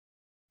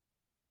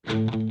Hey,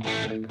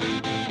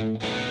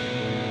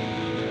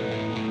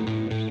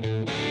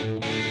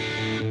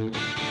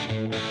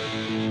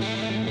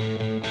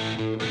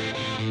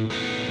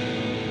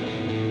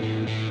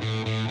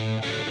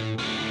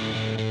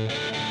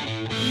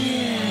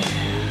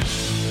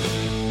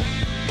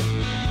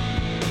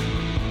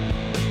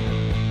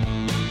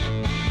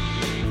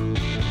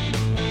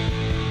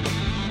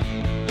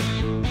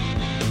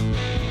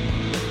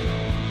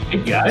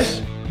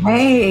 guys.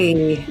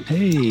 Hey.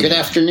 Good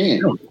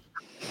afternoon.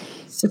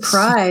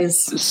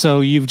 Surprise. So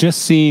you've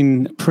just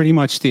seen pretty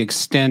much the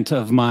extent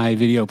of my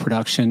video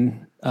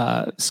production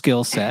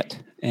skill set.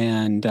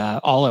 And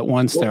all at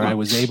once there, I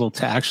was able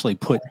to actually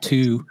put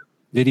 2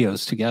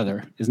 videos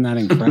together. Isn't that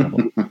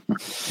incredible?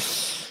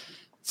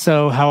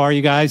 So how are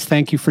you guys?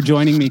 Thank you for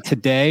joining me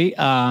today.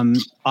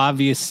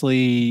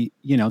 Obviously,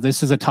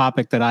 this is a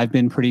topic that I've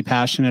been pretty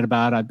passionate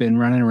about. I've been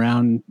running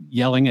around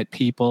yelling at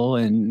people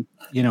and,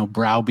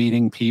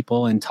 browbeating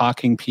people and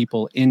talking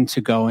people into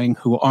going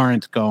who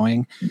aren't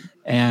going,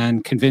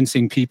 and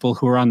convincing people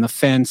who are on the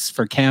fence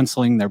for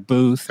canceling their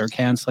booth or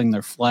canceling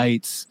their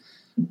flights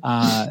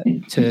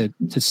to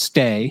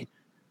stay.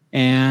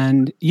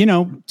 And,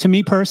 to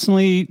me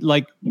personally,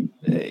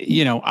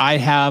 I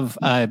have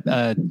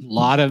a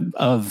lot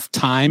of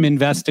time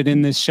invested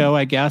in this show,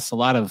 I guess, a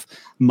lot of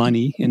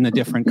money in the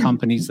different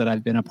companies that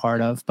I've been a part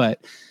of.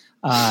 But,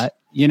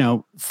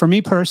 for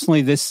me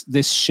personally,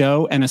 this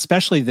show, and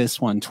especially this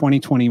one,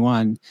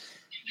 2021,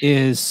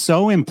 is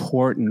so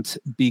important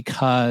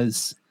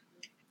because,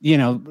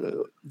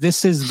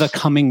 this is the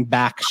coming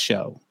back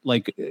show.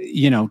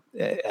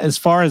 As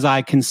far as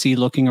I can see,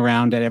 looking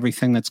around at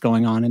everything that's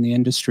going on in the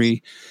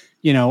industry,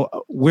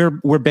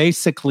 we're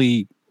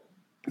basically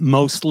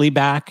mostly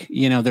back.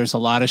 There's a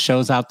lot of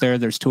shows out there.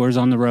 There's tours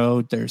on the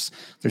road. There's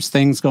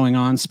things going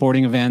on,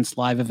 sporting events,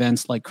 live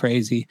events like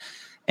crazy.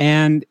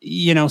 And,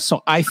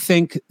 so I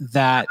think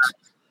that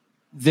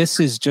this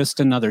is just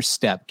another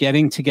step.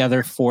 Getting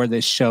together for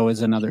this show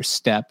is another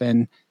step.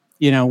 And,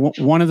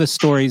 one of the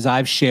stories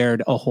I've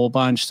shared a whole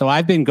bunch. So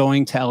I've been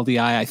going to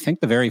LDI. I think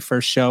the very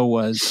first show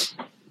was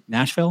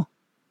Nashville.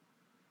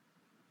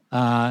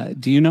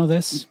 Do you know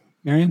this,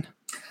 Marion?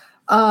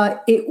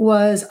 It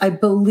was, I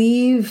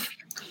believe,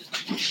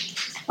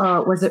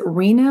 was it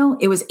Reno?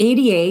 It was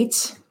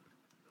 88.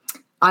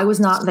 I was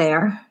not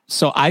there.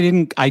 So I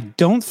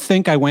don't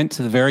think I went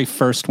to the very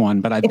first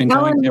one, but I've been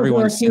going to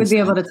everyone since. She would be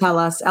able to tell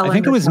us. I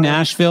think it was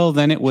Nashville,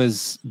 then it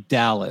was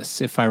Dallas,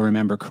 if I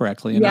remember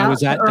correctly. And I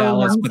was at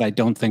Dallas, but I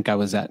don't think I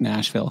was at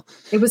Nashville.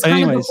 It was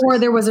kind of before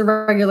there was a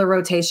regular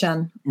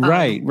rotation.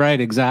 Right,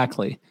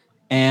 exactly.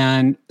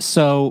 And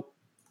so,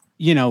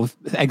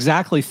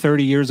 exactly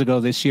 30 years ago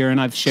this year,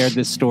 and I've shared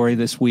this story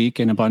this week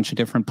in a bunch of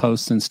different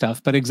posts and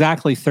stuff, but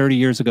exactly 30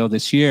 years ago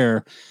this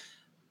year,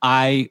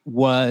 I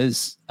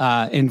was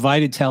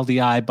invited to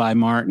LDI by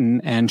Martin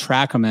and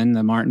Trackerman,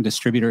 the Martin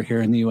distributor here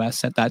in the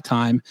U.S. at that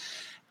time.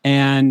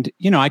 And,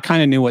 I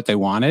kind of knew what they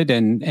wanted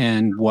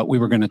and what we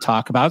were going to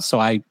talk about. So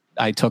I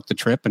took the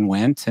trip and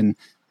went. And,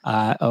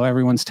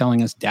 everyone's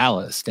telling us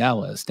Dallas.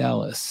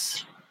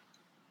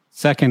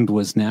 Second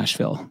was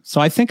Nashville. So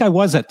I think I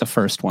was at the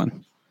first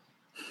one.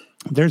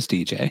 There's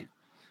DJ.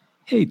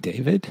 Hey,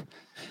 David.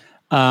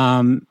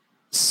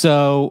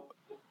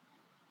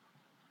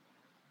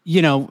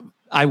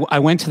 I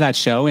went to that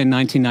show in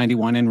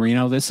 1991 in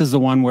Reno. This is the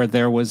one where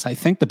there was, I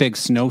think, the big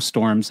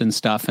snowstorms and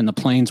stuff, and the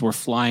planes were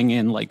flying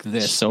in like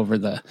this over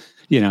the,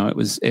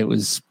 it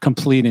was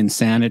complete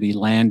insanity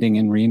landing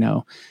in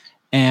Reno,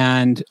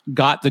 and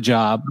got the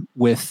job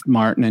with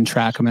Martin and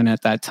Trackerman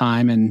at that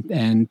time.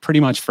 And pretty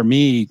much for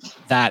me,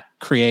 that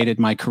created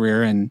my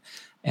career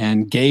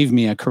and gave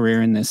me a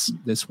career in this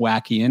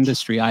wacky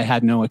industry. I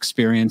had no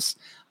experience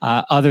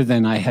other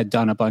than I had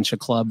done a bunch of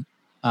club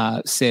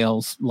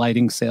sales,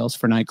 lighting sales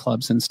for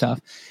nightclubs and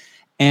stuff.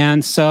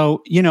 And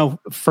so,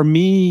 for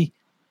me,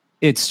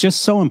 it's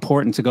just so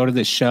important to go to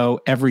this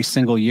show every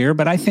single year.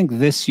 But I think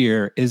this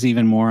year is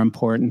even more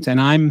important. And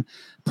I'm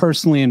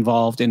personally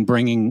involved in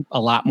bringing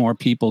a lot more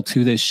people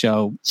to this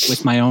show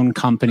with my own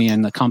company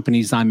and the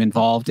companies I'm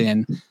involved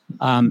in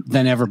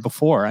than ever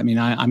before. I mean,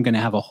 I'm going to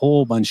have a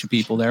whole bunch of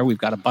people there. We've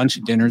got a bunch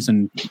of dinners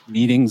and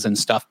meetings and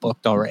stuff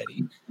booked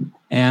already.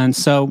 And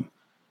so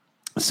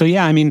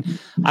yeah, I mean,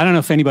 I don't know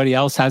if anybody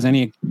else has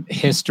any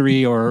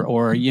history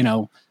or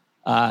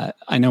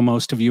I know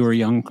most of you are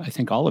young. I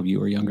think all of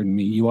you are younger than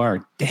me. You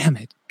are. Damn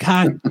it.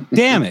 God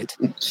damn it.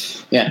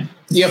 Yeah.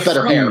 You have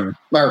better hair.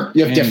 Or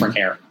you have different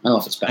hair. I don't know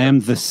if it's better. I am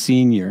the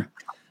senior.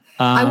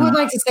 I would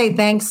like to say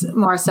thanks,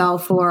 Marcel,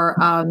 for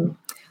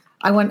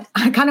I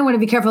kind of want to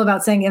be careful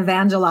about saying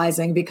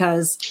evangelizing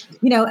because,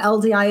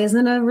 LDI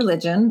isn't a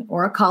religion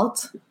or a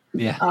cult.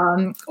 Yeah.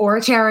 Or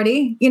a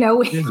charity,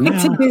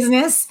 it's a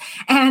business.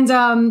 And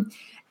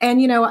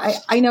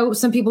I know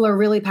some people are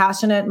really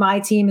passionate. My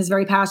team is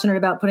very passionate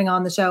about putting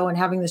on the show and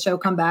having the show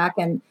come back.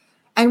 And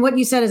what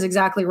you said is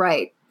exactly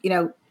right.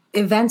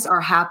 Events are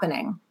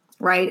happening,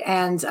 right?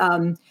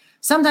 And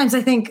sometimes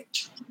I think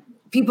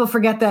people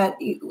forget that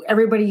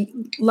everybody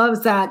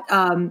loves that,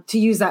 to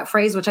use that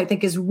phrase, which I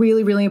think is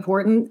really, really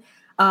important.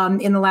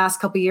 in the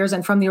last couple of years,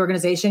 and from the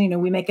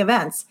organization, we make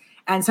events.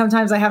 And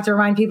sometimes I have to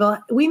remind people,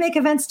 we make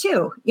events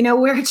too.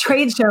 We're a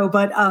trade show,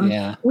 but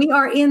we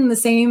are in the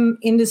same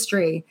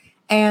industry.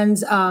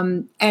 And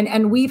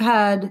we've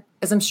had,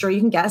 as I'm sure you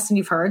can guess and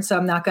you've heard, so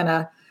I'm not going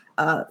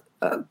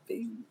to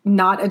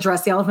not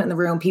address the elephant in the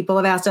room. People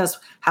have asked us,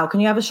 how can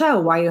you have a show?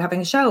 Why are you having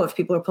a show? If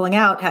people are pulling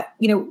out,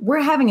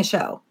 we're having a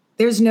show.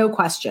 There's no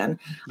question.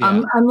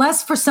 Yeah.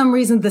 Unless for some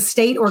reason the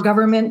state or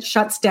government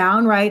shuts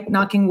down, right?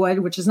 Knocking wood,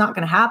 which is not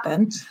going to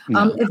happen.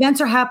 No.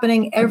 Events are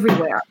happening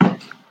everywhere.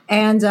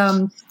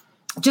 And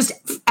just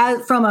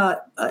from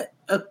a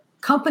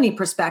company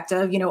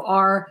perspective,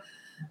 our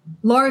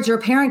larger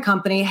parent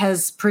company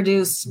has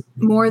produced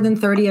more than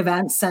 30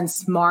 events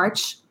since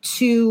March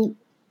to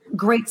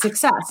great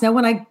success. Now,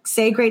 when I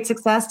say great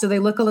success, do they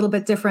look a little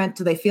bit different?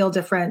 Do they feel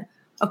different?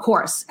 Of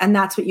course. And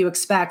that's what you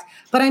expect.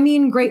 But I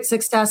mean great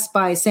success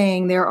by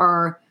saying there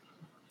are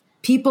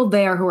people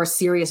there who are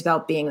serious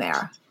about being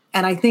there.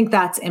 And I think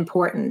that's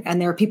important.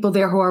 And there are people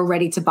there who are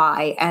ready to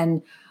buy.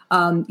 And,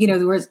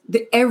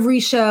 every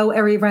show,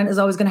 every event is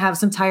always going to have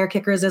some tire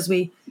kickers, as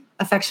we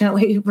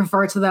affectionately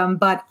refer to them.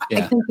 But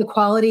I think the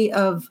quality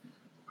of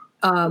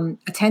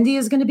attendee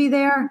is going to be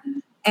there.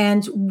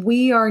 And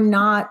we are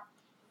not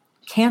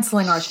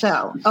canceling our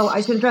show. Oh,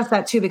 I should address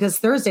that too, because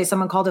Thursday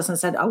someone called us and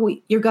said,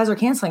 you guys are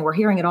canceling. We're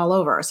hearing it all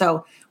over.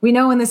 So we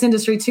know in this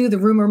industry too, the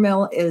rumor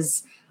mill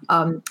is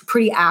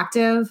pretty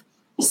active.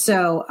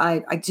 So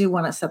I do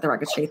want to set the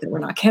record straight that we're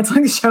not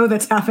canceling the show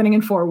that's happening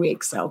in 4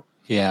 weeks. So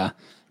yeah,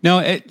 no,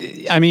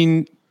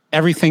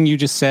 everything you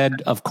just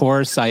said, of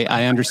course,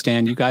 I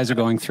understand you guys are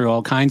going through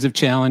all kinds of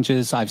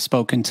challenges. I've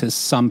spoken to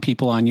some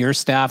people on your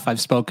staff. I've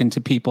spoken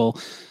to people,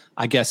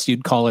 I guess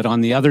you'd call it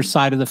on the other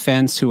side of the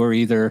fence, who are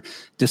either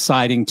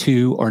deciding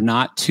to or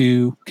not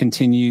to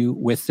continue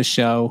with the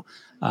show.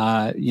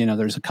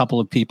 There's a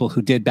couple of people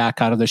who did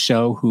back out of the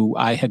show who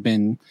I had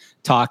been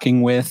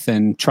talking with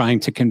and trying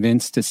to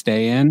convince to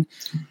stay in.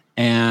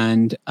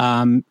 And,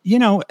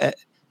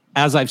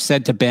 as I've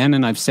said to Ben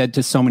and I've said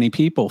to so many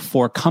people,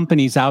 for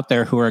companies out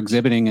there who are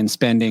exhibiting and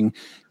spending,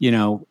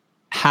 $500,000,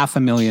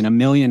 $1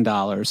 million,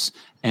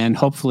 and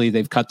hopefully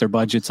they've cut their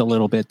budgets a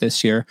little bit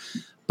this year.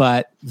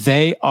 But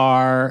it's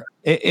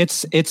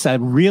a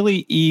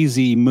really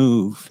easy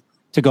move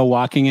to go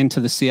walking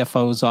into the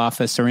CFO's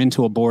office or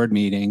into a board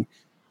meeting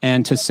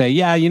and to say,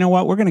 yeah, you know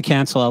what, we're going to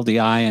cancel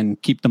LDI and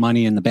keep the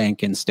money in the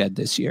bank instead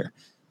this year.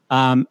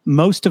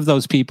 Most of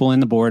those people in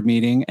the board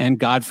meeting, and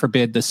God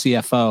forbid the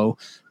CFO,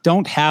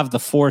 don't have the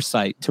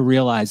foresight to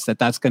realize that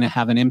that's going to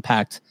have an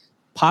impact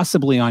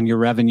possibly on your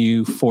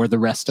revenue for the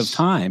rest of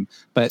time,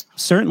 but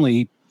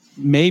certainly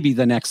maybe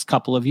the next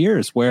couple of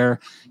years where,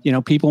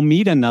 people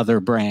meet another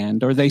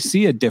brand or they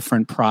see a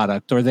different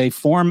product or they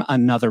form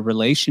another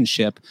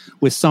relationship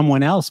with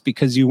someone else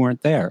because you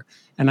weren't there.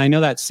 And I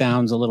know that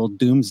sounds a little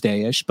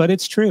doomsday-ish, but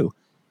it's true.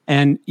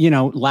 And,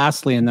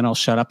 lastly, and then I'll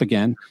shut up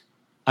again,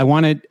 I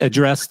want to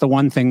address the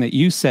one thing that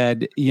you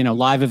said,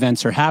 live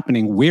events are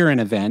happening. We're an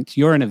event,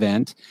 you're an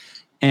event.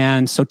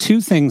 And so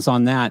 2 things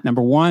on that.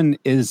 Number one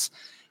is,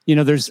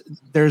 there's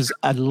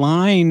a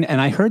line, and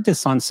I heard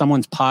this on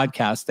someone's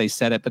podcast, they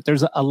said it, but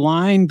there's a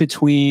line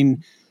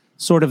between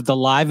sort of the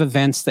live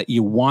events that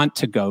you want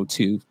to go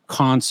to,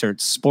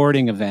 concerts,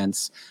 sporting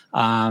events,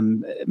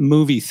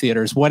 movie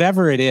theaters,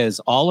 whatever it is,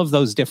 all of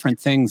those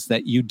different things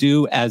that you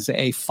do as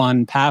a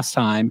fun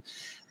pastime.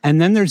 And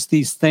then there's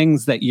these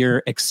things that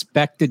you're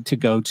expected to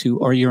go to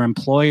or your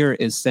employer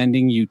is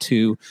sending you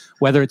to,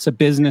 whether it's a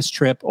business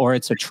trip or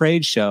it's a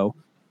trade show.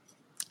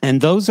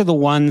 And those are the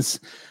ones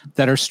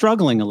that are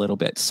struggling a little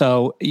bit.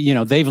 So,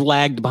 they've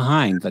lagged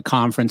behind. The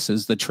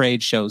conferences, the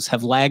trade shows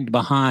have lagged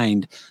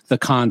behind the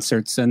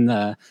concerts and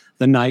the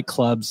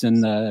nightclubs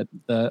and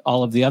the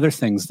all of the other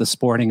things, the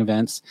sporting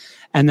events.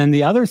 And then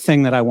the other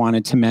thing that I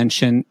wanted to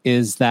mention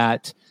is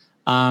that,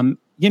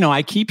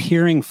 I keep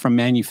hearing from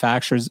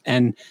manufacturers,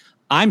 and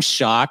I'm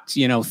shocked,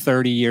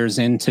 30 years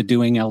into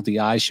doing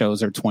LDI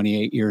shows or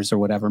 28 years or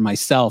whatever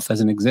myself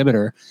as an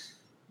exhibitor,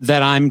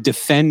 that I'm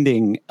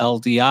defending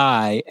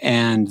LDI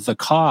and the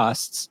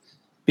costs,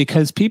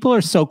 because people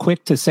are so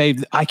quick to say,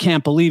 I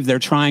can't believe they're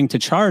trying to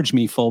charge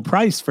me full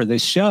price for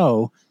this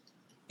show.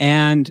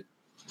 And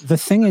the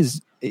thing is,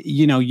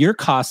 your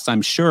costs,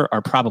 I'm sure,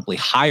 are probably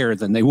higher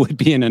than they would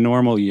be in a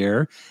normal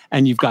year.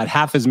 And you've got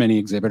half as many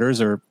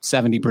exhibitors, or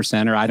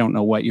 70%, or I don't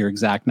know what your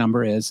exact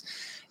number is.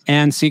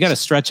 And so you got to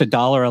stretch a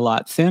dollar a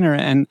lot thinner.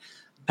 And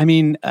I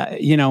mean,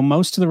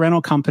 most of the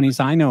rental companies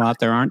I know out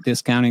there aren't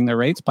discounting their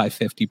rates by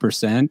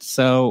 50%.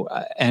 So,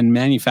 and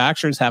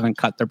manufacturers haven't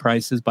cut their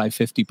prices by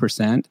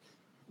 50%.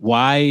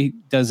 Why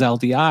does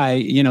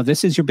LDI,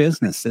 this is your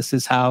business. This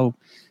is how,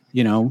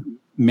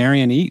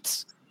 Marion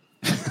eats.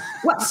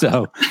 Well,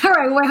 so, all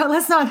right. Well,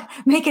 let's not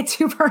make it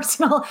too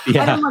personal.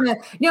 Yeah. I don't want to,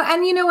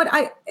 and you know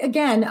what,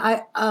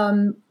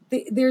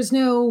 there's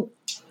no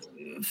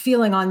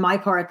feeling on my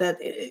part that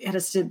it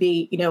has to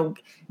be,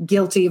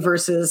 guilty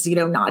versus,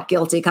 not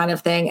guilty kind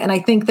of thing. And I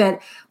think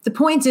that the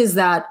point is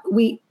that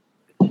it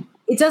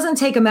doesn't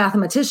take a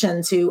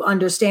mathematician to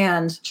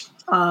understand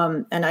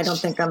and I don't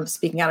think I'm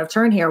speaking out of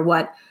turn here,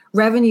 what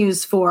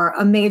revenues for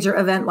a major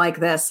event like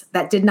this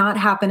that did not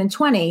happen in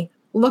 20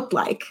 looked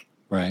like.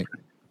 Right.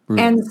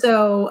 And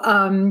so,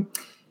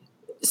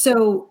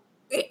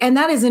 and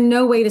that is in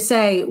no way to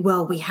say,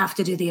 well, we have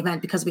to do the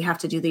event because we have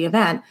to do the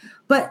event.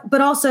 But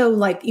also,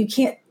 like, you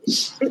can't,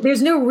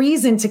 there's no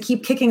reason to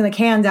keep kicking the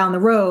can down the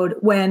road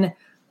when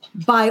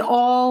by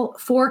all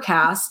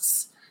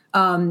forecasts,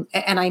 and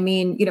I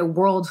mean,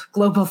 world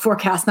global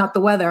forecast, not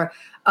the weather,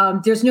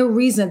 there's no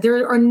reason,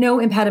 there are no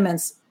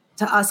impediments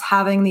to us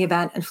having the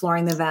event and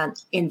flooring the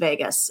event in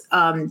Vegas.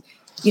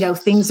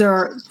 Things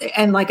are,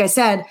 and like I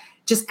said,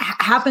 just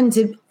happen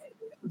to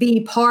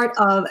be part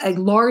of a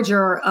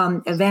larger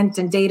event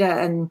and data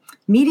and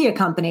media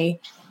company.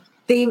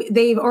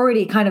 They've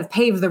already kind of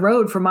paved the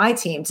road for my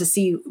team to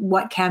see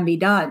what can be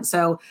done.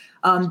 So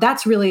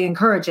that's really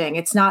encouraging.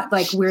 It's not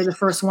like we're the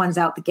first ones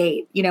out the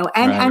gate,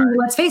 and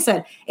let's face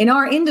it, in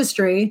our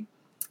industry,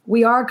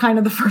 we are kind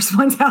of the first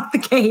ones out the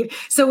gate.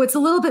 So it's a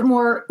little bit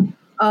more,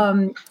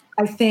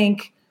 I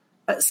think,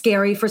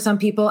 scary for some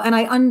people. And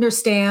I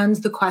understand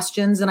the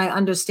questions, and I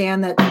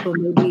understand that people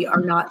maybe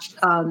are not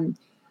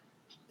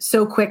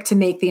so quick to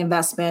make the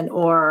investment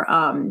or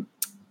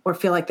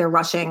feel like they're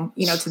rushing,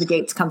 to the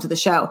gate to come to the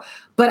show.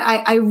 But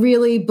I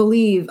really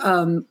believe,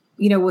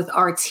 with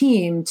our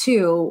team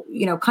too,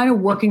 kind of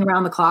working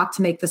around the clock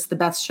to make this the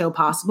best show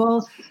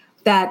possible,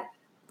 that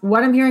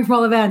what I'm hearing from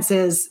all events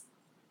is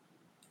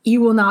you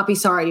will not be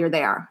sorry you're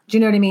there. Do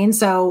you know what I mean?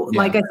 So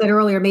like I said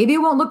earlier, maybe it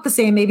won't look the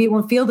same, maybe it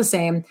won't feel the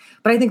same,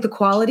 but I think the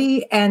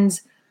quality and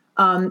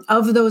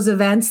of those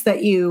events that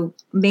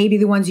maybe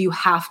the ones you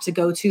have to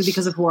go to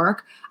because of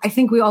work, I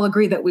think we all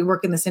agree that we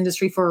work in this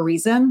industry for a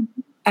reason.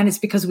 And it's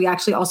because we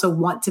actually also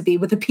want to be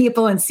with the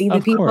people and see the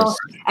people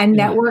and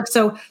network.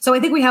 So I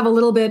think we have a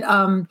little bit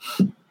of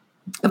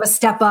a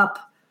step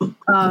up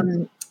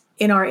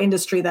in our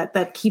industry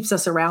that keeps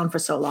us around for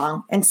so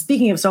long. And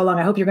speaking of so long,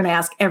 I hope you're going to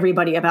ask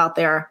everybody about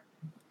their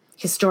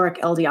historic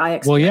LDI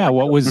experience. Well, yeah.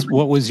 What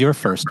was your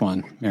first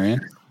one,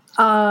 Marianne?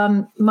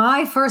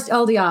 My first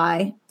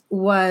LDI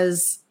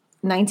was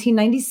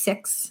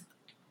 1996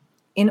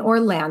 in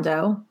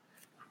Orlando.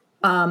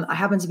 I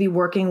happened to be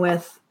working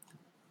with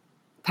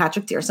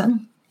Patrick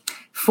Dearson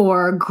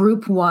for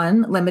Group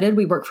 1 Limited.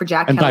 We worked for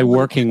Jack. And by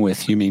working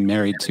with, you mean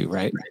married to,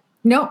 right?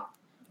 No.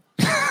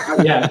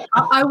 Yeah.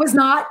 I was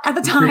not at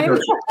the time.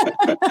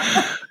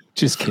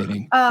 Just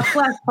kidding.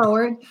 Flash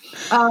forward.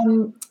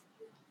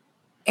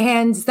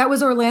 And that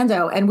was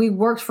Orlando. And we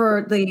worked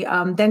for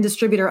the then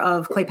distributor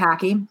of Clay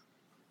Packy.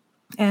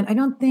 And I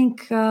don't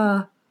think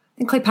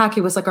Clay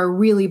Packy was like our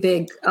really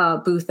big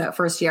booth that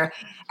first year.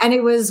 And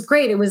it was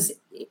great. It was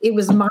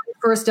my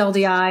first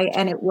LDI,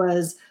 and it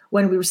was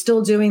when we were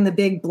still doing the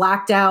big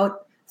blacked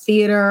out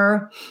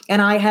theater.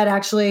 And I had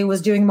actually was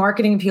doing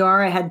marketing and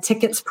PR. I had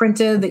tickets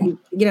printed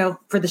that,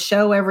 for the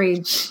show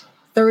every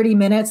 30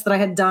 minutes that I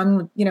had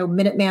done,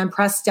 Minuteman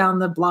press down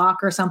the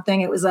block or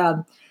something. It was,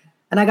 and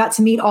I got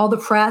to meet all the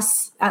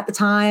press at the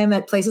time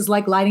at places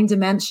like Lighting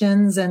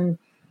Dimensions. And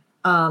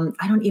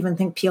I don't even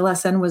think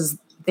PLSN was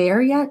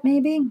there yet,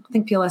 maybe. I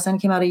think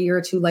PLSN came out a year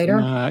or two later.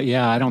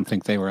 Yeah, I don't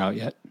think they were out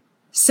yet.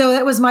 So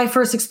that was my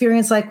first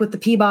experience, like with the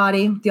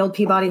Peabody, the old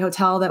Peabody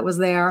Hotel that was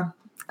there,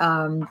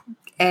 and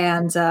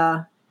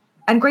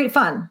great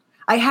fun.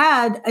 I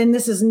had, and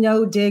this is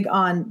no dig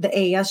on the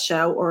AES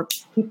show or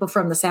people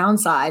from the sound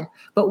side,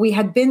 but we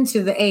had been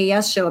to the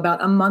AES show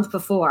about a month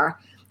before.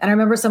 And I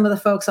remember some of the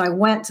folks I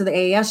went to the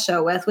AES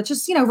show with, which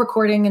is,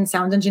 recording and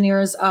sound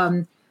engineers.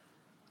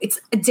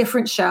 It's a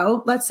different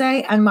show, let's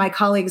say. And my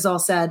colleagues all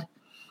said,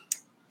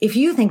 if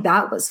you think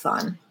that was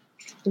fun,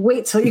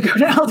 wait till you go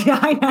to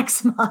LDI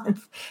next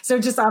month. So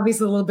just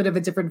obviously a little bit of a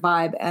different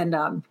vibe,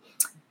 and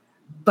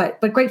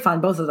but great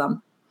fun, both of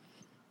them.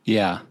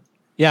 Yeah.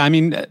 I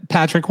mean,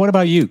 Patrick, what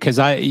about you? Because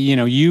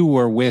you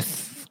were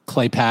with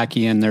Clay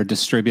Packy and their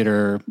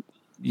distributor,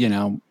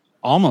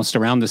 almost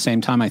around the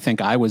same time. I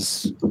think I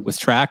was with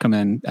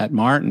Trackerman at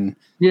Martin.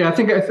 Yeah, I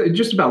think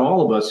just about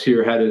all of us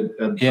here had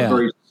a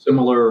very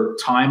similar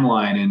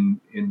timeline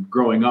in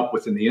growing up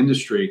within the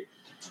industry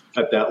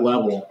at that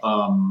level.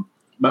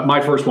 But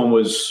my first one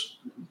was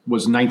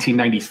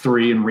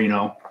 1993 in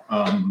Reno.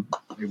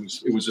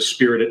 It was a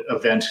spirited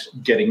event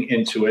getting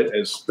into it,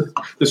 as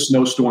the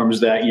snowstorms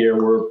that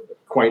year were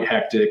quite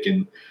hectic,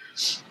 and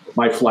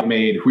my flight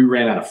we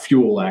ran out of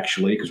fuel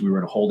actually because we were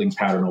in a holding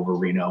pattern over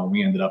Reno, and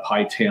we ended up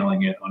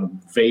hightailing it on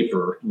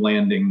vapor,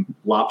 landing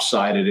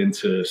lopsided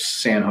into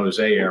San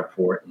Jose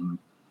Airport, and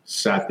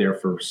sat there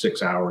for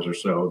 6 hours or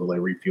so till they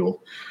refueled.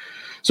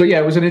 So yeah,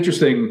 it was an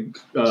interesting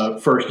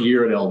first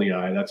year at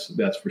LDI.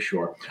 That's for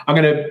sure. I'm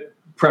going to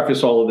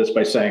preface all of this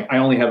by saying I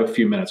only have a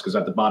few minutes because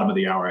at the bottom of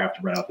the hour I have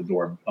to run out the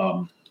door.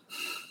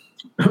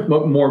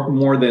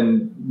 More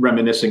than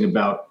reminiscing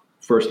about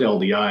first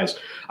LDIs,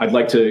 I'd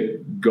like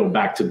to go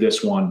back to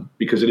this one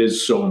because it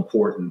is so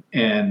important.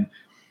 And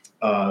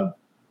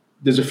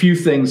there's a few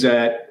things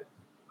that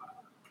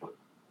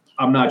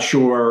I'm not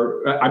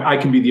sure. I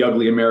can be the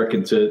ugly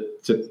American to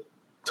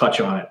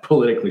touch on it,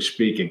 politically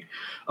speaking.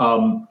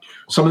 Some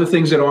of the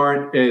things that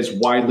aren't as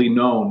widely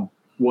known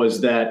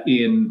was that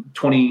in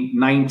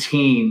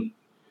 2019,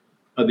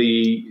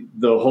 the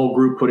whole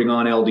group putting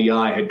on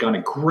LDI had gone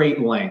to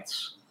great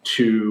lengths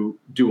to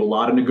do a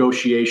lot of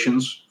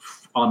negotiations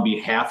on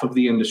behalf of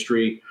the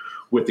industry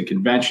with the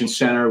convention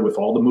center, with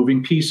all the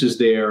moving pieces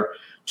there,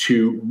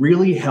 to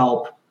really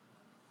help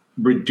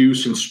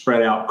reduce and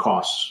spread out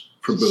costs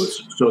for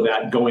booths so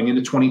that going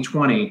into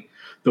 2020,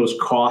 those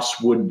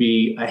costs would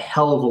be a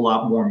hell of a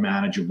lot more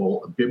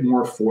manageable, a bit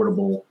more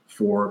affordable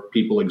for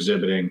people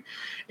exhibiting.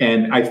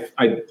 And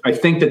I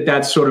think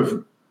that sort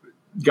of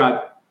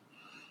got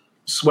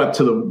swept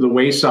to the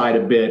wayside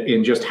a bit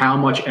in just how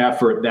much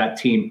effort that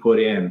team put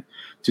in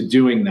to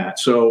doing that.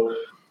 So,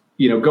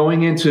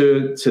 going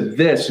into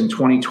this in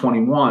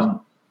 2021,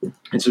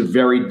 it's a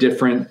very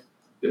different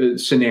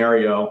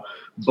scenario,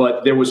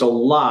 but there was a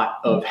lot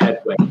of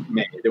headway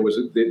made.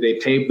 They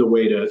paved the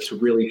way to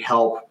really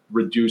help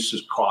reduce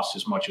his costs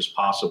as much as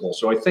possible.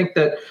 So I think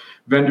that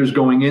vendors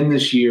going in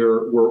this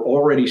year were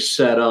already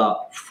set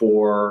up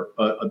for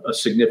a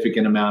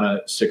significant amount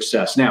of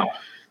success. Now,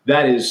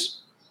 that is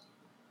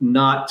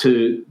not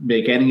to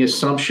make any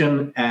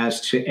assumption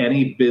as to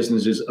any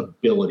business's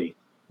ability.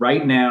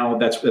 Right now,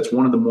 that's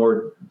one of the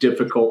more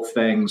difficult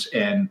things,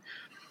 and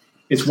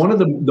it's one of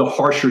the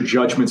harsher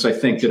judgments, I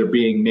think, that are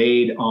being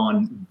made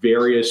on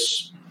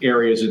various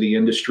areas of the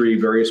industry,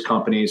 various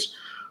companies.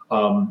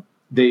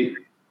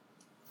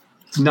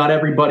 Not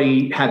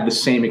everybody had the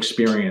same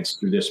experience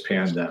through this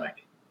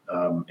pandemic.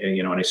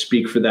 And I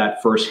speak for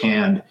that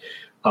firsthand,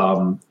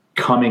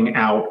 coming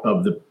out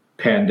of the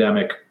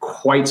pandemic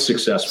quite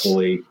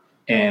successfully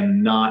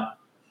and not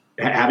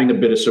having a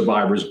bit of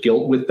survivor's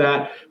guilt with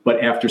that.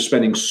 But after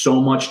spending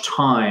so much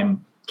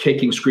time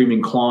kicking,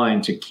 screaming,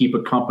 clawing to keep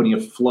a company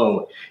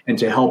afloat and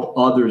to help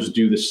others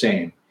do the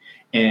same.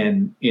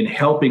 And in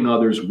helping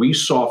others, we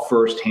saw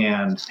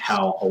firsthand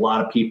how a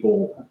lot of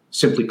people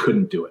simply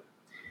couldn't do it.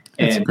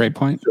 That's a great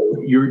point.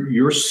 So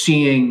you're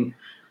seeing,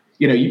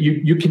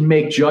 you can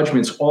make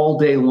judgments all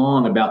day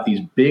long about these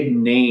big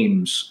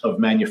names of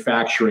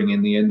manufacturing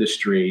in the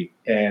industry,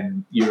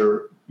 and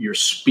you're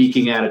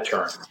speaking out of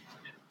turn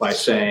by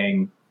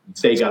saying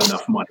they got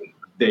enough money.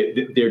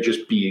 They're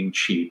just being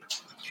cheap.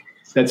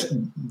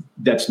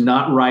 That's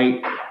not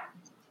right.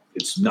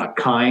 It's not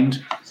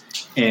kind,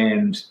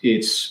 and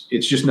it's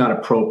just not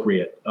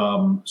appropriate.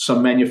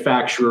 Some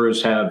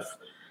manufacturers have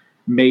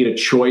made a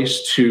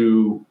choice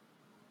to,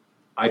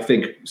 I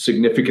think,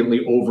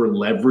 significantly over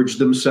leverage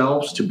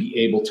themselves to be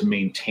able to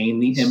maintain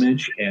the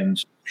image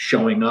and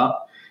showing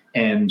up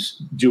and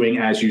doing,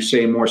 as you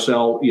say,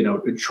 Marcel,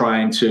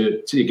 trying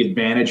to take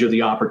advantage of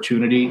the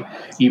opportunity,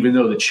 even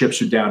though the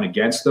chips are down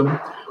against them.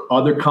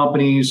 Other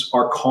companies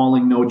are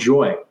calling no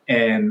joy.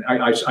 And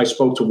I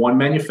spoke to one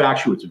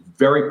manufacturer, it's a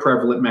very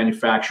prevalent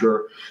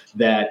manufacturer,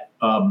 that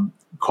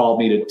called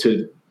me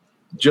to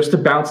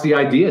bounce the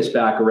ideas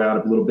back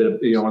around a little bit,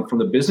 from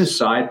the business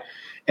side.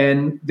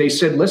 And they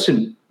said,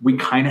 listen, we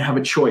kind of have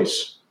a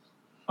choice.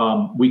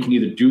 We can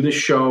either do this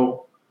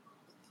show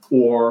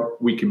or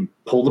we can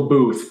pull the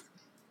booth,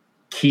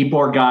 keep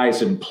our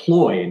guys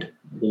employed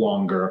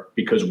longer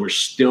because we're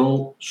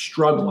still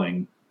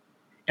struggling,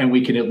 and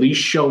we can at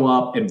least show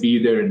up and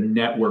be there to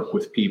network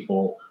with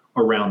people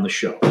around the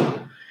show.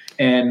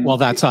 And well,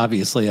 that's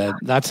obviously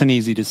that's an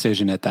easy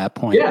decision at that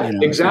point. Yeah,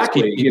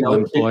 exactly. Keep people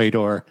employed,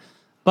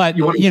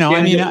 but on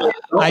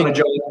a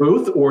giant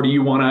booth, or do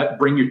you want to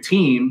bring your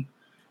team?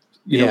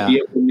 Be able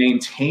to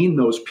maintain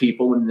those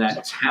people and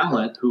that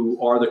talent who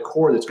are the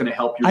core that's going to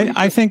help you.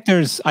 I think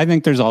there's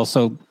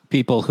also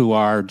people who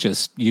are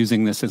just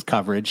using this as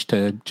coverage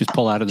to just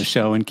pull out of the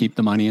show and keep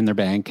the money in their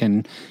bank,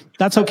 and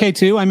that's okay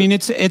too. I mean,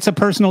 it's a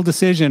personal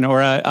decision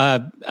or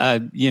a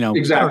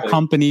exactly.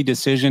 company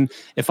decision.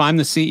 If I'm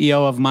the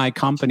CEO of my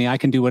company, I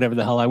can do whatever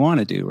the hell I want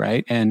to do,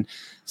 right? And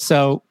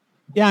so.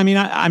 Yeah, I mean,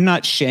 I'm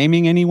not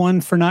shaming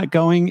anyone for not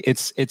going.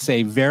 It's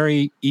a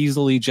very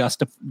easily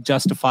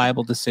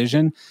justifiable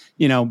decision.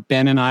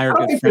 Ben and I are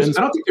good friends.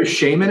 I don't think there's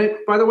shame in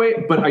it, by the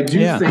way, but I do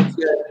think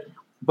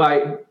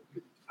that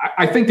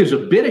I think there's a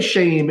bit of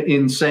shame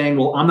in saying,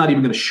 well, I'm not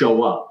even going to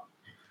show up.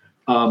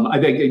 I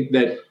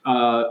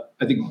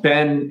think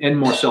Ben and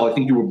Marcel, I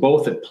think you were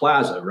both at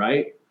Plaza,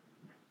 right?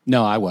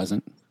 No, I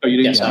wasn't. Oh, you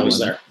didn't? Yes, I was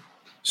there.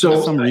 So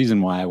there's some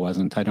reason why I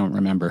wasn't. I don't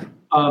remember.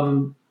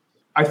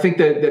 I think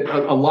that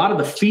a lot of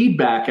the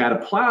feedback out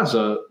of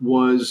Plaza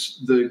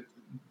was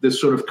the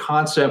sort of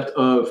concept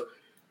of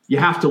you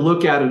have to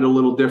look at it a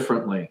little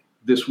differently.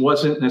 This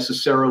wasn't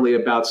necessarily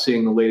about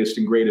seeing the latest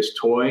and greatest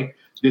toy.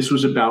 This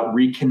was about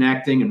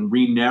reconnecting and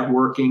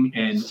re-networking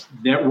and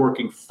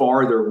networking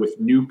farther with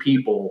new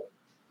people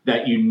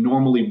that you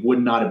normally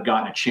would not have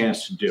gotten a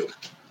chance to do.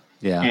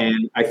 Yeah.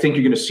 And I think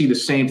you're going to see the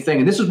same thing.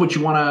 And this is what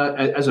you want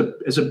to, as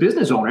a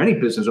business owner, any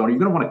business owner, you're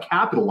going to want to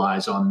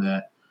capitalize on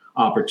that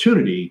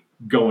opportunity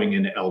going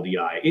into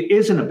LDI. It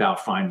isn't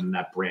about finding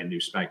that brand new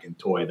spanking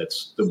toy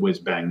that's the whiz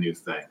bang new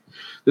thing.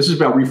 This is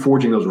about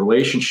reforging those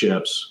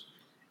relationships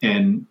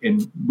and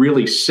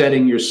really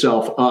setting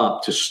yourself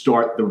up to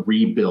start the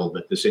rebuild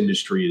that this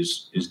industry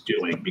is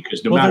doing,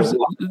 because no matter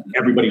what,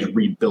 everybody's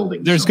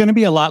rebuilding. There's going to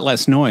be a lot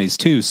less noise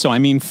too. So, I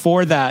mean,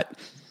 for that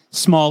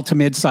small to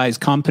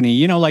mid-sized company,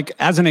 you know, like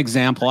as an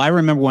example, I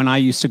remember when I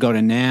used to go to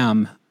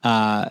NAMM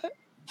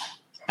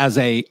as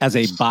a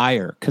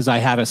buyer, because I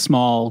had a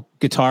small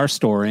guitar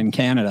store in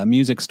Canada, a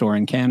music store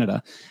in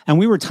Canada, and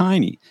we were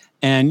tiny.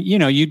 And, you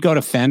know, you'd go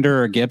to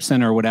Fender or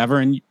Gibson or whatever,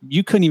 and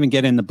you couldn't even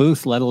get in the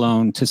booth, let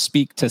alone to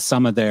speak to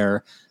some of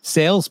their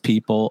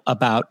salespeople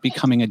about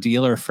becoming a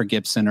dealer for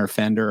Gibson or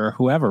Fender or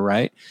whoever,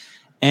 right?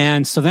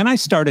 And so then I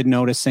started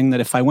noticing that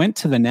if I went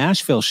to the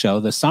Nashville show,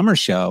 the summer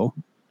show,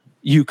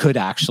 you could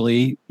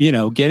actually, you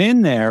know, get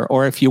in there.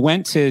 Or if you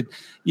went to,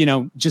 you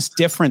know, just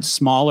different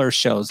smaller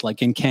shows,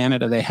 like in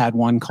Canada, they had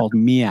one called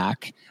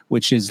MIAC,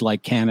 which is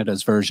like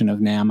Canada's version of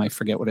NAMM. I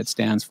forget what it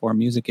stands for,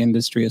 Music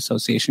Industry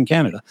Association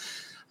Canada.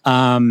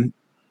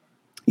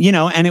 You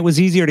know, and it was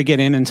easier to get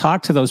in and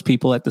talk to those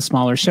people at the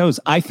smaller shows.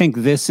 I think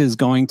this is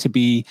going to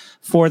be,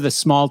 for the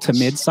small to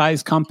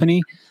mid-sized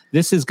company,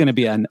 this is going to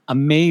be an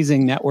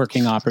amazing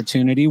networking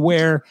opportunity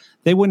where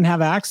they wouldn't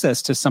have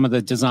access to some of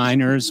the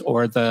designers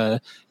or the,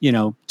 you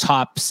know,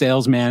 top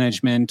sales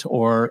management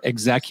or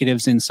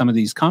executives in some of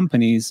these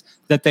companies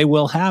that they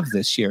will have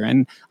this year.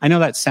 And I know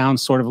that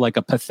sounds sort of like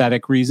a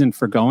pathetic reason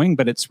for going,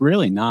 but it's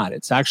really not.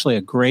 It's actually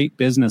a great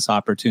business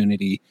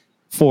opportunity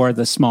for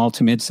the small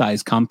to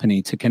mid-sized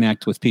company to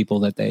connect with people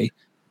that they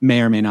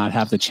may or may not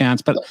have the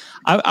chance. But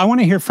I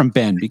want to hear from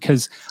Ben,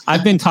 because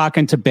I've been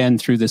talking to Ben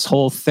through this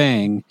whole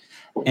thing.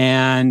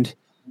 And,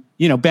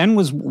 you know, Ben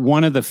was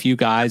one of the few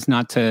guys,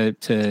 not to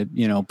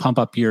you know, pump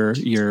up your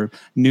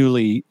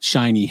newly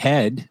shiny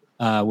head,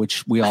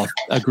 which we all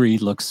agree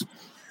looks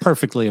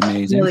perfectly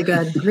amazing. Really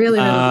good. Really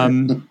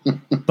good.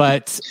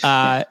 But,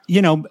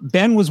 you know,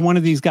 Ben was one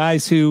of these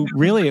guys who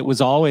really, it was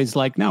always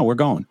like, no, we're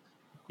going.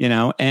 You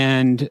know,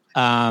 and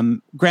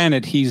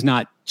granted, he's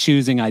not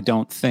choosing, I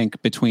don't think,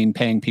 between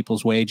paying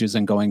people's wages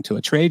and going to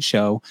a trade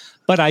show.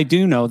 But I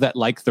do know that,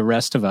 like the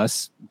rest of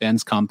us,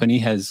 Ben's company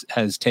has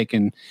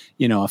taken,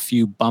 you know, a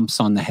few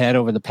bumps on the head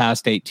over the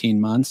past 18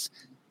 months.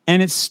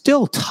 And it's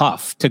still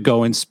tough to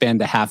go and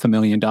spend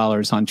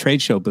 $500,000 on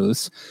trade show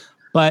booths.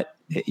 But,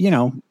 you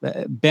know,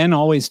 Ben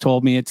always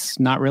told me it's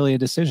not really a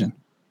decision.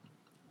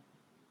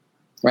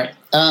 Right.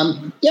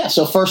 Yeah.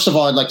 So first of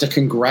all, I'd like to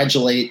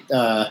congratulate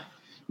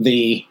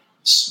the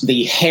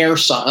hair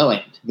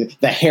side,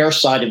 the hair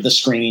side of the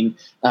screen.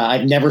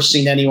 I've never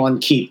seen anyone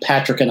keep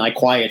Patrick and I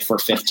quiet for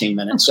 15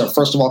 minutes. So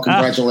first of all,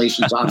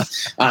 congratulations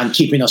on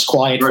keeping us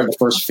quiet for the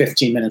first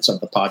 15 minutes of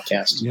the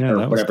podcast,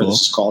 or whatever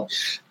this is called.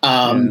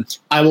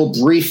 I will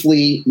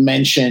briefly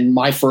mention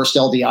my first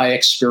LDI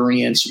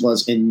experience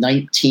was in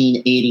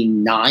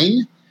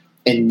 1989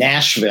 in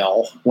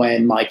Nashville,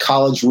 when my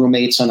college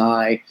roommates and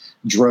I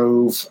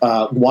drove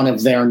one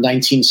of their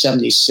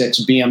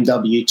 1976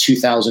 BMW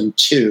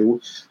 2002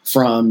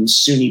 from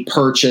SUNY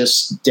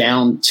Purchase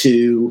down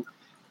to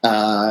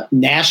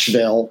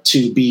Nashville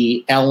to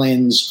be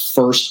Ellen's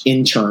first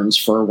interns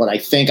for what I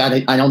think, I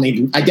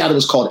doubt it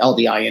was called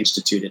LDI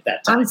Institute at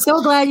that time. I'm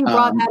so glad you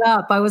brought that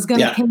up. I was going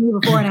to ping you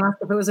before and ask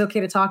if it was okay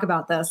to talk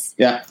about this.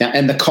 Yeah.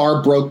 And the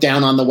car broke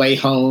down on the way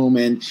home,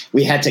 and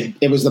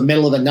it was the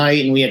middle of the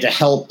night, and we had to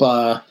help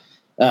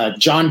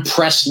John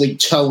Presley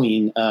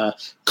Towing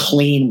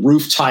clean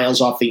roof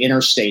tiles off the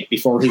interstate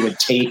before he would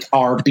take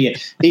our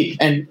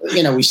and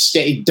you know, we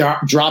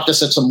dropped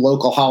us at some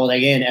local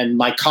Holiday Inn, and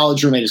my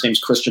college roommate, his name's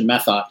Christian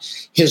Method,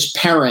 his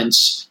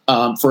parents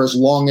for as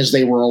long as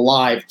they were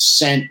alive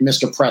sent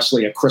Mr.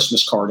 Presley a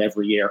Christmas card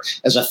every year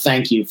as a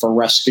thank you for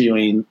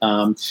rescuing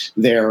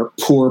their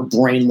poor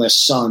brainless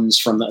son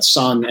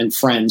and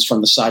friends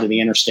from the side of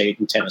the interstate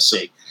in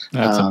Tennessee.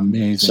 That's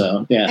amazing.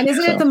 So yeah. And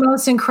isn't it the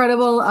most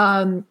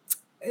incredible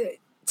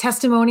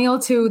testimonial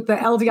to the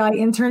LDI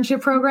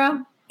internship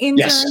program?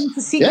 Yes.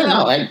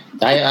 No,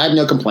 I have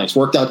no complaints.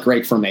 Worked out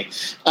great for me.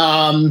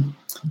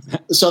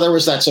 So there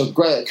was that. So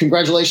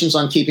congratulations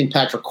on keeping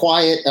Patrick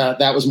quiet.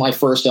 That was my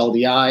first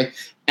LDI.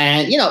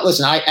 And, you know,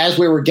 listen, as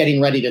we were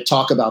getting ready to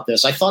talk about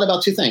this, I thought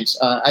about two things.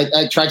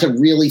 I tried to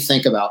really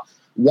think about,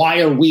 why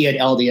are we at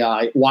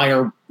LDI?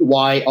 Why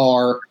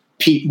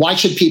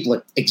should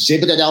people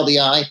exhibit at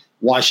LDI?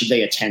 Why should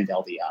they attend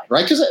LDI,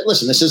 right? Because,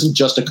 listen, this isn't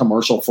just a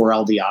commercial for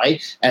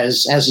LDI.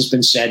 As has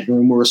been said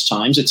numerous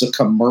times, it's a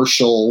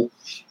commercial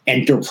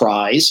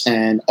enterprise,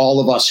 and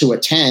all of us who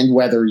attend,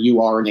 whether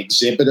you are an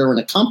exhibitor in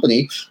a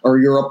company or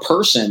you're a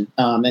person,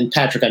 and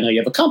Patrick, I know you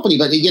have a company,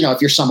 but, you know,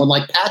 if you're someone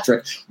like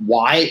Patrick,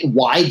 why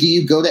do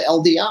you go to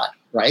LDI?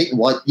 Right?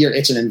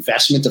 It's an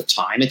investment of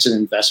time. It's an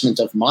investment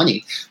of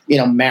money. You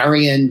know,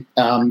 Marion,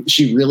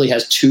 she really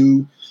has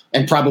two,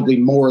 and probably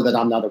more that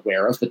I'm not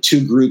aware of, but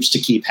two groups to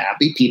keep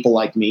happy, people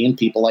like me and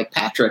people like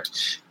Patrick.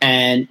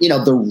 And, you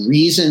know, the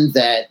reason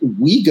that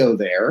we go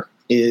there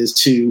is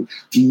to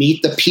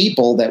meet the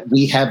people that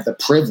we have the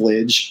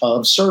privilege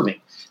of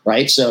serving,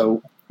 right?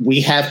 So we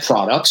have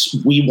products.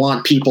 We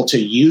want people to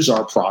use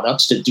our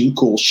products to do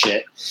cool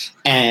shit.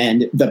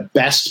 And the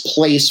best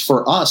place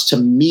for us to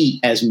meet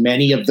as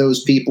many of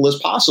those people as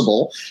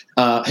possible,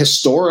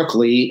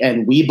 historically,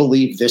 and we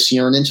believe this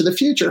year and into the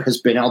future, has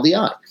been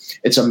LDI.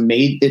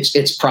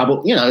 It's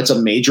probably, it's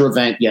a major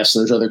event. Yes,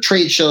 there's other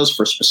trade shows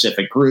for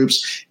specific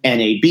groups,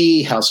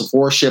 NAB, House of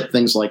Worship,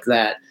 things like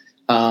that.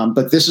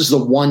 But this is the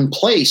one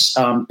place.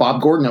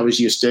 Bob Gordon always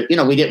used to,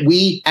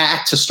 we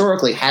ACT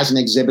historically hasn't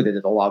exhibited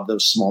at a lot of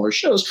those smaller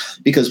shows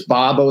because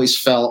Bob always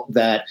felt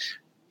that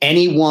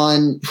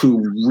anyone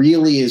who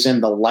really is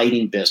in the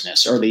lighting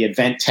business or the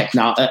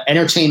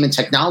entertainment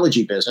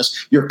technology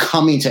business, you're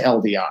coming to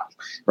LDI,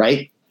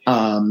 right?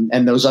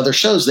 And those other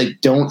shows, they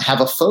don't have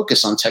a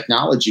focus on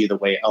technology the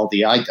way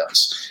LDI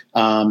does.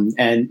 And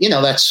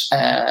that's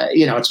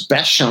it's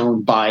best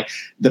shown by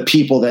the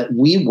people that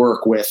we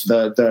work with,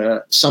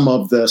 some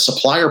of the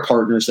supplier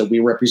partners that we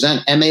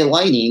represent. MA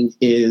Lighting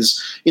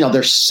is,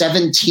 there's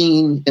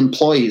 17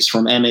 employees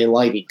from MA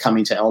Lighting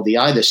coming to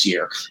LDI this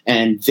year,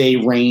 and they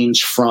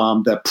range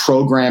from the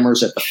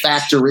programmers at the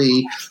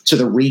factory to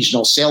the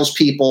regional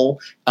salespeople,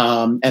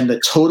 and the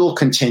total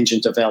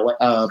contingent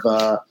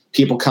of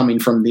people coming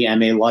from the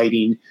MA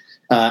Lighting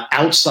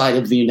outside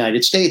of the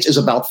United States is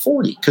about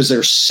 40, because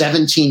there's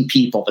 17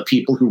 people, the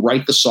people who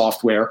write the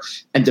software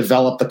and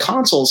develop the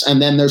consoles.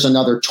 And then there's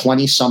another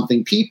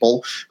 20-something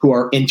people who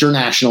are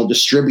international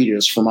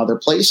distributors from other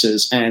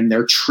places. And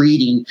they're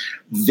treating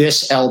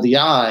this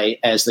LDI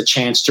as the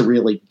chance to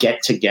really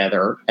get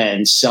together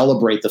and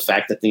celebrate the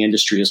fact that the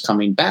industry is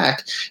coming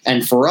back.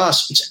 And for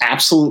us, it's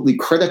absolutely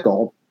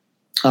critical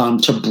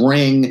to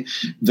bring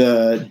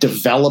the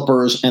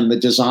developers and the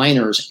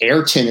designers.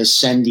 Ayrton is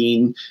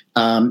sending,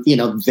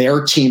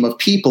 their team of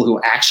people who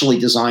actually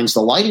designs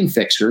the lighting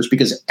fixtures,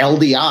 because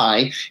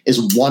LDI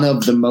is one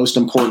of the most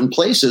important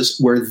places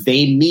where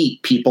they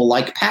meet people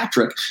like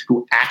Patrick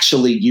who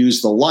actually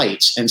use the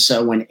lights. And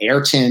so when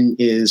Ayrton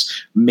is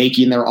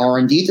making their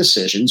R&D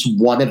decisions,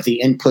 one of the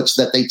inputs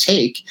that they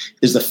take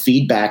is the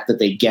feedback that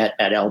they get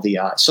at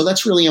LDI. So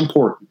that's really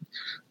important.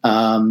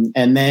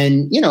 And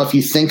then, if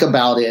you think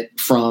about it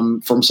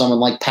from someone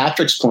like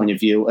Patrick's point of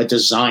view, a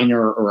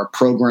designer or a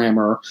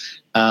programmer,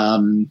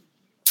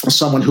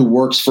 someone who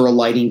works for a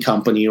lighting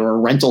company or a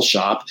rental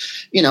shop,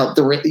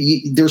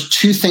 there's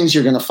two things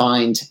you're going to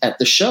find at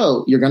the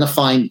show. You're going to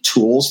find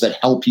tools that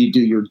help you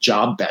do your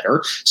job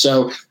better.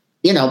 So,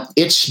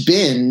 it's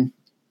been,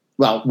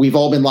 well, we've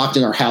all been locked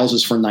in our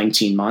houses for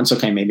 19 months.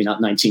 Okay, maybe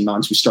not 19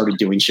 months. We started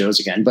doing shows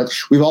again, but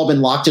we've all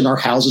been locked in our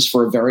houses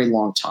for a very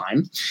long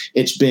time.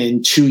 It's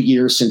been 2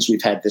 years since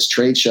we've had this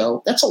trade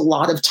show. That's a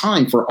lot of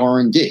time for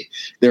R&D.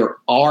 There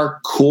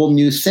are cool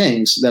new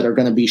things that are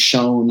going to be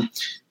shown,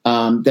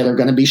 at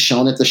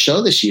the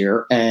show this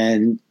year.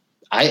 And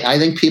I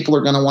think people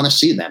are going to want to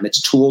see them.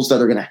 It's tools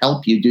that are going to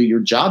help you do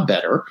your job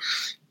better.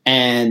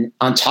 And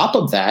on top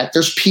of that,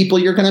 there's people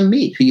you're going to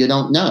meet who you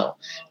don't know.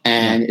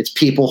 And it's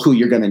people who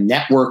you're going to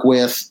network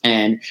with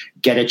and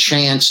get a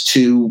chance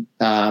to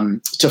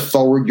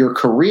forward your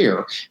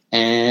career.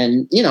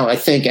 And, I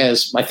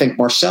think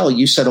Marcel,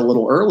 you said a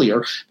little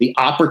earlier, the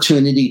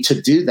opportunity to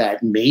do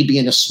that maybe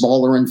in a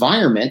smaller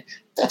environment,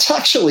 that's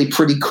actually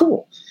pretty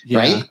cool. Yeah.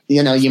 Right?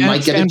 You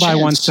might get a chance. Stand by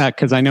one sec,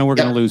 because I know we're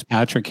going to lose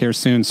Patrick here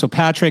soon. So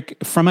Patrick,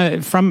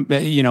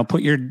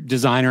 put your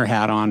designer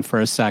hat on for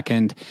a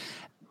second.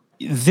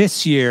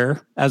 This year,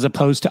 as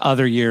opposed to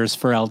other years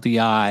for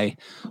LDI,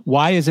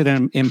 why is it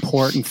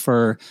important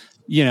for,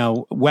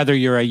 whether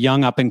you're a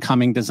young up and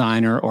coming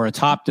designer or a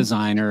top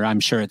designer? I'm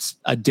sure it's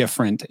a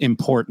different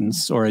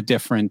importance or a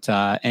different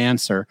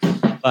answer,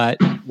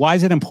 but why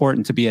is it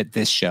important to be at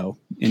this show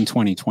in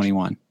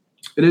 2021?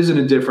 It isn't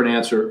a different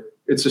answer.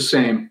 It's the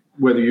same,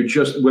 whether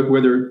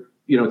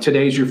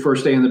today's your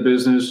first day in the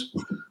business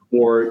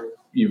or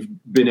you've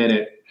been in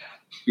it,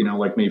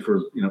 like me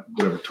for,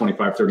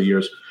 25, 30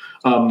 years.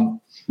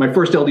 My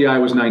first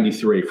LDI was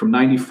 93. From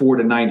 94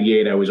 to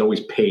 98, I was always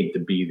paid to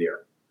be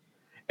there.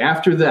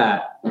 After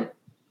that,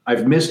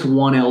 I've missed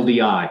one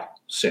LDI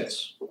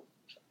since,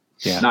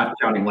 not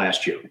counting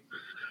last year.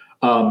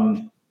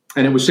 And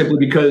it was simply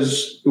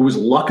because it was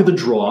luck of the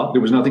draw.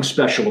 There was nothing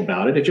special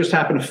about it. It just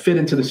happened to fit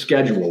into the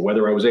schedule,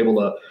 whether I was able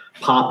to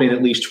pop in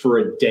at least for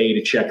a day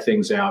to check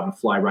things out and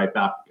fly right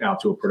back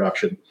out to a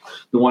production.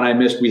 The one I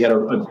missed, we had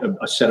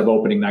a set of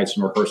opening nights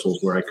and rehearsals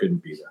where I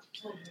couldn't be there.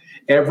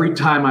 Every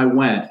time I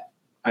went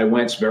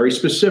very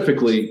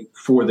specifically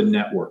for the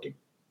networking,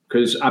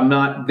 because I'm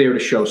not there to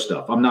show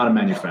stuff. I'm not a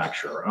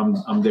manufacturer.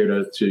 I'm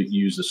there to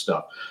use the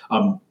stuff.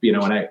 And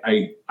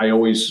I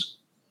always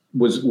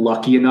was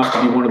lucky enough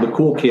to be one of the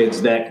cool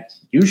kids that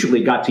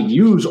usually got to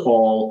use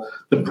all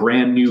the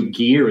brand new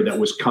gear that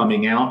was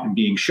coming out and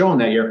being shown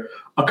that year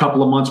a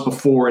couple of months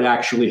before it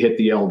actually hit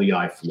the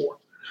LDI floor.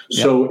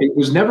 Yep. So it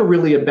was never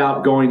really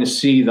about going to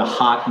see the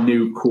hot,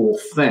 new, cool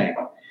thing.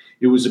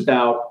 It was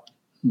about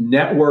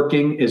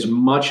networking as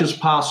much as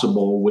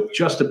possible with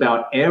just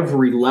about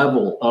every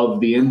level of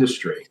the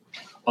industry,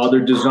 other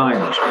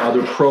designers,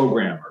 other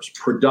programmers,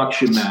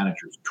 production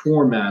managers,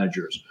 tour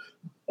managers,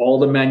 all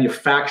the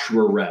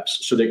manufacturer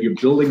reps, so that you're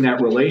building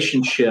that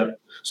relationship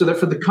so that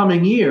for the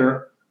coming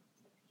year,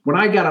 when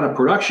I got out of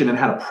production and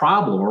had a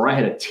problem, or I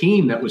had a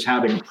team that was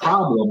having a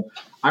problem,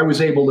 I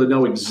was able to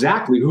know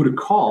exactly who to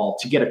call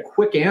to get a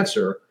quick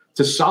answer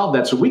to solve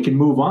that, so we can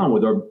move on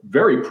with our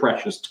very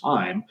precious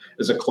time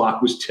as a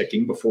clock was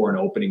ticking before an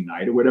opening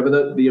night or whatever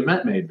the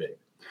event may be.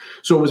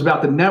 So it was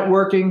about the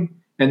networking,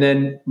 and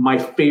then my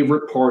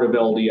favorite part of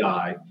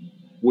LDI,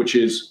 which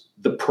is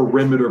the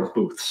perimeter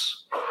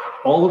booths.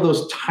 All of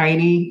those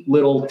tiny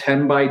little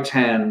 10 by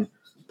 10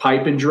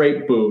 pipe and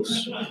drape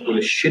booths with a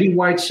shitty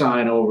white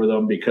sign over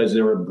them because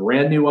they're a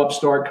brand new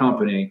upstart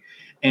company.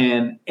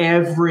 And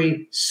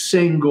every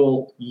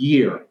single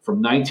year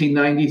from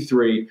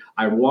 1993,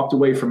 I walked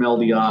away from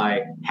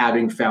LDI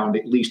having found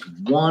at least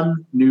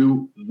one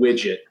new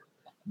widget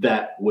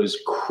that was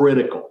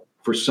critical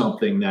for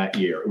something that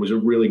year. It was a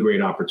really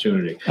great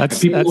opportunity.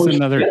 That's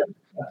another.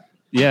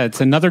 Yeah,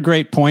 it's another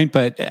great point.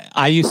 But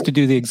I used to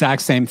do the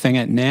exact same thing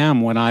at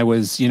NAMM when I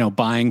was,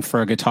 buying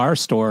for a guitar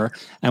store,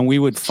 and we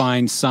would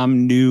find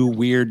some new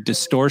weird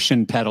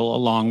distortion pedal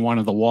along one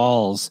of the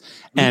walls,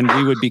 and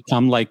we would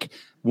become like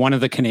one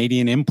of the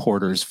Canadian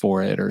importers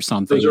for it or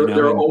something.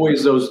 There are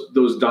always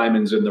those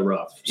diamonds in the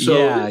rough. So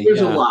there's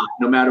a lot,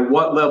 no matter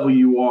what level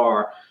you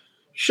are.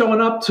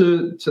 Showing up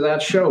to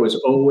that show has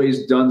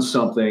always done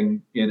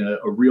something in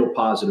a real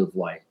positive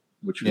light,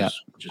 which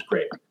is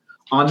great.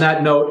 On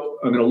that note,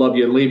 I'm going to love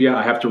you and leave you.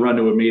 I have to run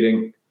to a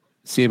meeting.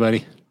 See you,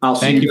 buddy.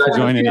 Thank you for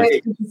joining us.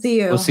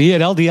 See you. We'll see you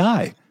at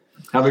LDI.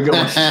 Have a good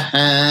one.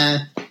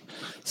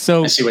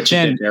 So I see what you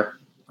did there.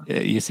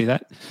 You see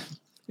that?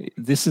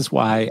 This is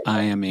why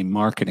I am a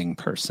marketing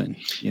person.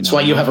 That's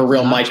why you have a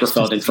real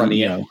microphone in front of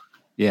you.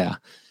 Yeah.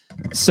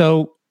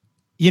 So,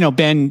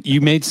 Ben, you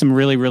made some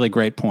really, really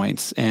great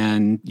points,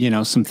 and,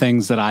 some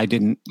things that I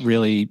didn't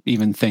really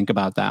even think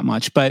about that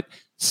much. But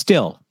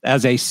still,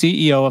 as a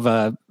CEO of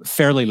a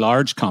fairly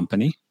large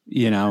company,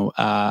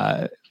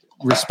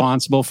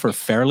 responsible for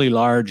fairly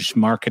large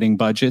marketing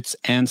budgets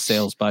and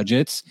sales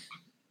budgets,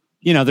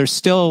 there's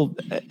still,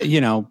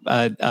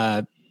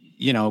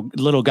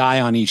 little guy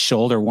on each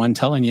shoulder, one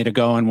telling you to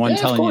go and one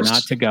telling you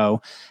not to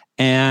go.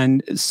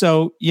 And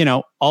so,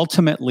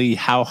 ultimately,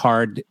 how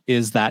hard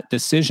is that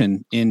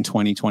decision in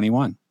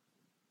 2021?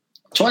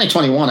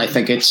 2021, I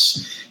think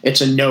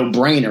it's a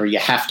no-brainer. You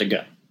have to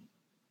go,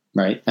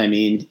 right? I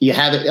mean, you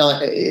haven't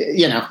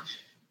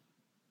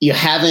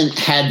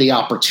had the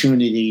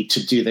opportunity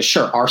to do this.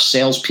 Sure, our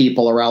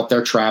salespeople are out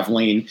there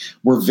traveling.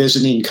 We're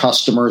visiting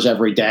customers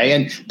every day.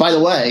 And by the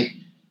way,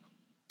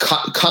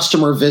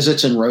 customer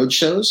visits and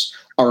roadshows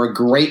are a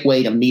great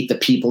way to meet the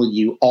people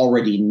you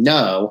already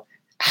know.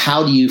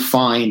 How do you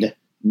find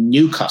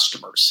new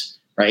customers,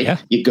 right? Yeah.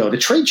 You go to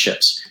trade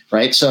shows,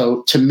 right?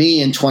 So to me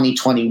in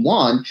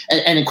 2021,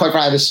 and quite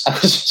frankly, I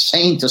was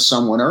saying to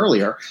someone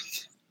earlier,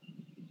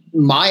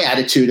 my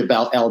attitude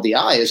about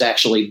LDI is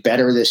actually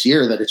better this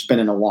year than it's been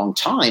in a long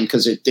time,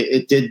 because it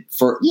did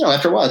for,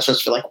 after a while, it's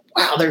just like,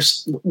 wow,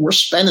 we're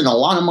spending a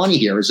lot of money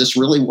here. Is this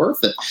really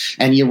worth it?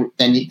 And you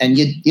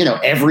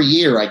every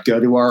year I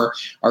go to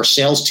our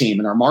sales team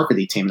and our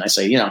marketing team and I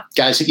say,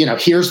 guys,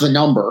 here's the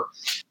number.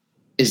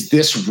 Is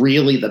this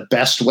really the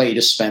best way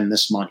to spend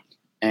this money?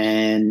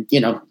 And,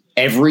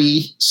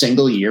 every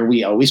single year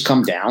we always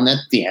come down that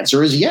the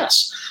answer is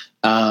yes.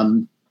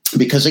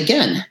 Because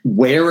again,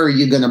 where are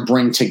you going to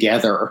bring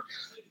together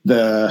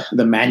the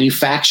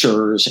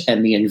manufacturers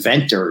and the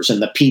inventors and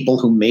the people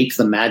who make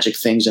the magic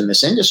things in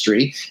this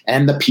industry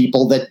and the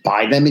people that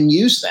buy them and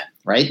use them,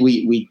 right?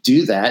 We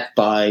do that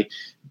by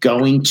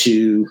going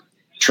to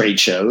trade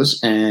shows.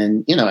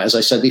 And, as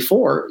I said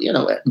before,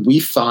 we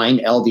find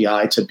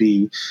LDI to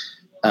be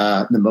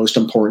the most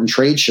important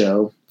trade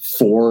show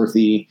for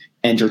the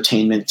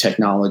entertainment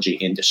technology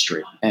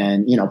industry.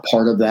 And,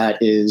 part of that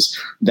is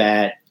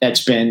that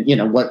it's been,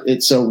 what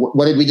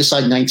did we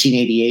decide?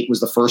 1988 was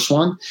the first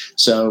one.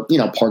 So,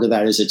 part of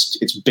that is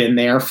it's been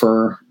there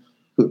for,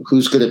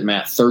 who's good at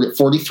math?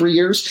 43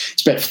 years.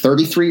 It's been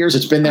 33 years.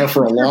 It's been there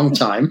for a long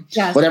time.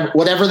 Yes.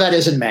 Whatever that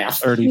is in math.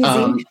 30.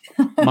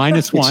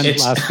 Minus one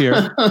last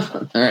year.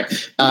 All right.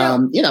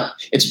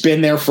 It's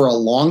been there for a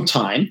long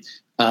time.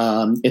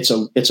 It's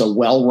a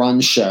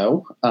well-run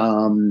show.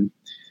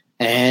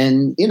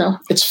 And,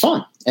 it's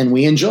fun and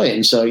we enjoy it.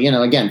 And so,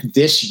 again,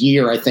 this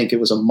year, I think it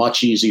was a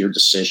much easier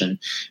decision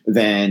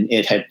than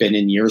it had been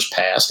in years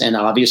past. And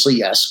obviously,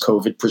 yes,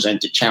 COVID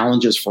presented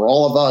challenges for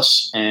all of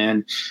us.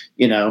 And,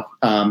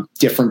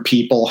 different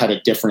people had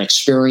a different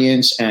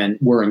experience, and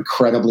we're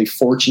incredibly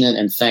fortunate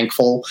and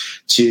thankful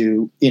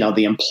to,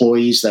 the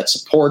employees that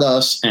support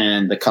us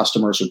and the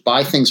customers who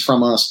buy things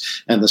from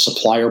us and the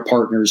supplier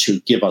partners who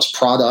give us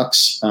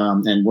products.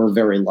 And we're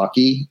very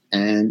lucky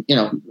and,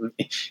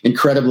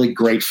 incredibly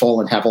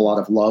grateful and have a lot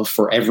of love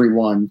for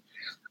everyone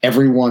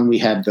we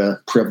had the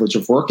privilege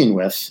of working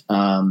with.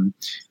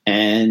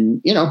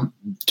 And,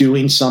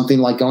 doing something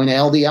like going to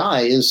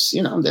LDI is,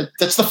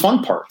 that's the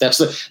fun part. That's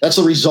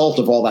the result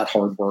of all that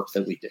hard work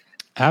that we did.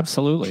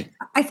 Absolutely.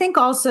 I think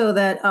also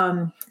that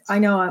I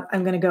know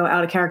I'm going to go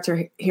out of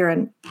character here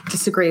and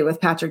disagree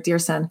with Patrick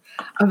Dearson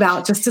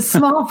about just a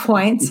small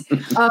point.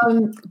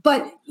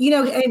 But,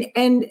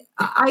 and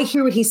I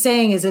hear what he's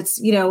saying is it's,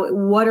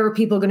 what are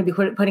people going to be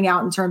putting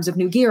out in terms of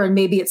new gear? And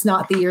maybe it's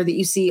not the year that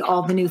you see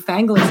all the new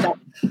fangly stuff.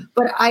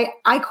 But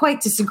I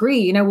quite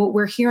disagree. What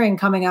we're hearing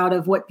coming out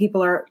of what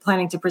people are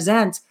planning to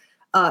present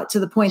to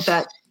the point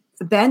that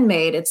Ben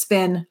made, it's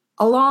been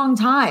a long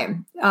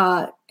time.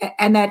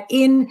 And that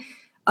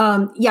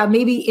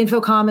maybe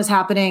InfoComm is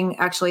happening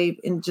actually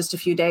in just a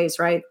few days,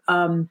 right?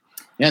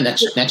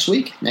 Next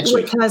week.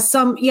 Which has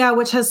some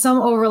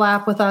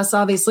overlap with us,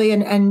 obviously,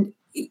 and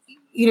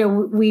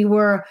we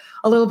were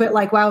a little bit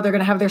like, wow, they're going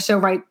to have their show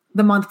right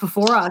the month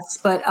before us,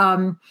 but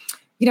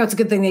it's a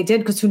good thing they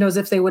did, because who knows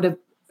if they would have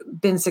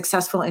been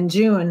successful in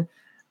June.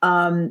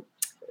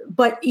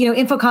 But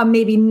InfoComm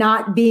maybe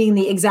not being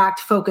the exact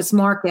focus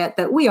market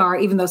that we are,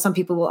 even though some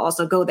people will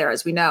also go there,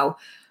 as we know.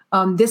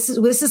 This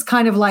is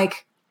kind of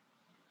like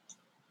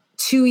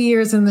 2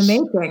 years in the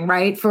making,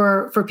 right?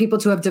 For people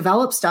to have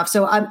developed stuff.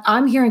 So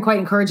I'm hearing quite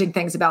encouraging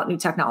things about new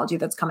technology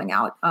that's coming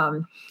out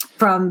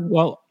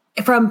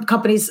from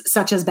companies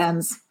such as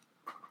Ben's.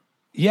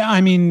 Yeah,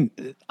 I mean,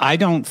 I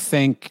don't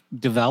think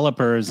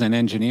developers and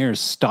engineers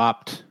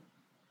stopped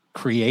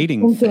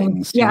creating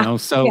things,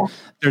 So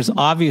there's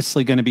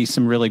obviously going to be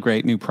some really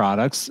great new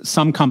products.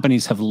 Some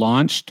companies have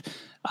launched,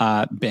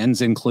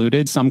 Ben's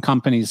included. Some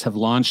companies have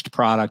launched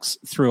products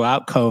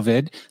throughout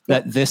COVID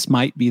that this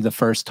might be the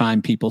first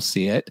time people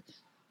see it.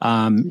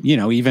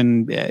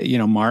 Even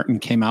Martin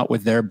came out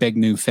with their big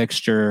new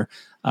fixture,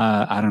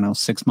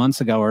 6 months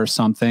ago or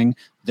something.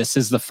 This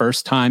is the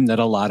first time that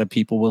a lot of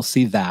people will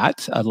see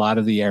that, a lot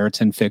of the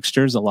Ayrton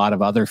fixtures, a lot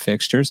of other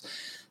fixtures.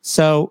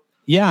 So,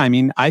 yeah, I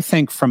mean, I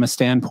think from a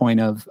standpoint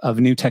of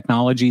new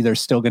technology,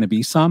 there's still going to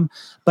be some.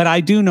 But I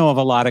do know of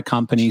a lot of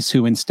companies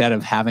who, instead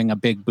of having a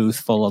big booth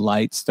full of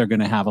lights, they're going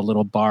to have a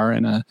little bar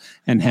and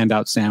hand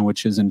out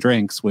sandwiches and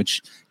drinks,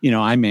 which,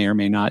 I may or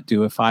may not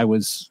do if I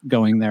was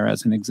going there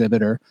as an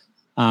exhibitor.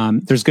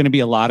 There's going to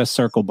be a lot of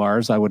circle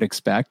bars, I would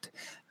expect,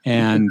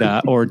 and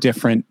or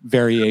different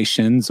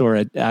variations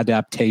or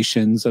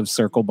adaptations of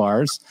circle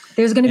bars.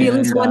 There's going to be at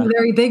least one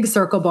very big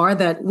circle bar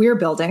that we're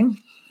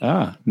building.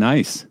 Ah,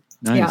 nice.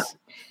 Yeah.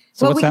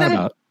 So what's that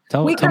about?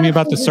 Tell me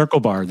about the circle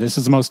bar. This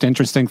is the most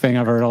interesting thing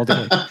I've heard all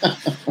day.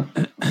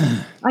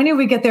 I knew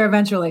we'd get there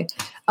eventually.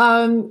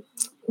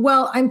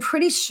 Well, I'm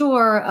pretty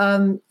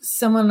sure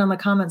someone on the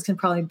comments can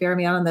probably bear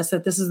me out on this,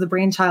 that this is the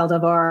brainchild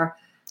of our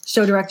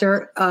show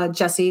director,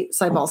 Jesse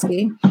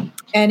Cybalski.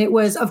 And it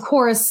was, of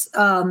course,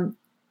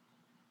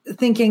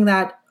 thinking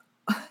that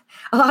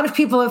a lot of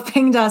people have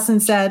pinged us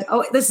and said,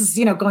 oh, this is,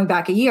 going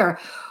back a year.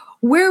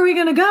 Where are we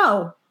going to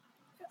go?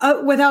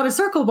 Without a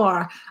circle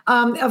bar.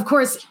 Of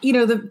course,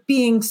 the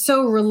being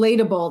so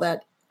relatable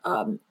that,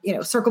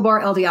 circle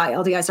bar,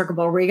 LDI, circle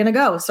bar, where are you going to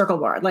go? Circle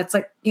bar. Let's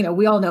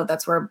we all know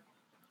that's where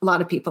a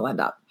lot of people end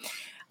up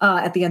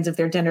at the end of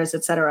their dinners,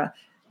 et cetera,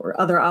 or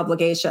other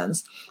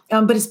obligations.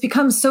 But it's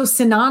become so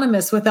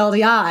synonymous with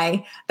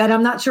LDI that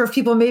I'm not sure if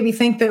people maybe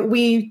think that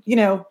we,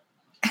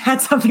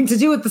 had something to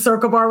do with the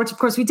circle bar, which of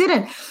course we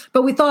didn't.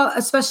 But we thought,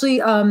 especially,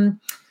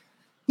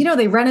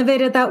 they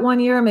renovated that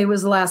one year. Maybe it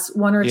was the last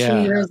 1 or 2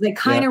 years. They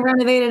kind of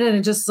renovated it and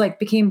it just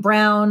became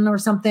brown or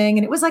something.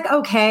 And it was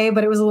okay,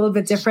 but it was a little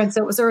bit different.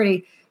 So it was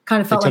already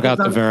kind of felt like took out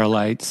the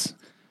Verilights.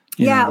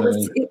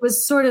 It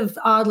was sort of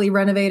oddly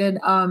renovated.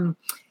 And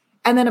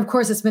then of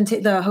course it's been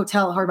the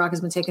hotel Hard Rock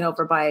has been taken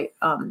over by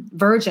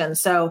Virgin.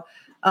 So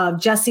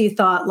Jesse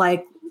thought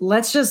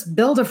let's just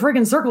build a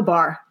friggin' circle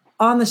bar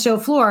on the show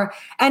floor.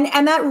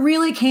 And that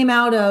really came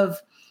out of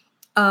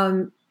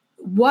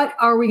what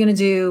are we going to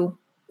do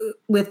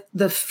with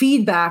the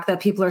feedback that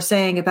people are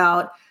saying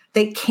about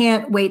they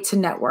can't wait to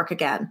network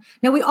again.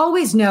 Now, we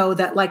always know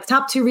that the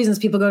top two reasons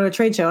people go to a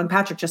trade show, and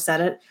Patrick just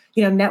said it,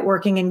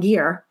 networking and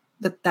gear,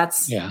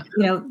 that's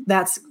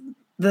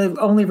the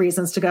only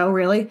reasons to go,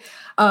 really.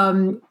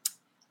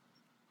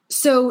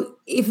 So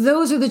if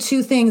those are the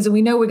two things, and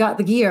we know we got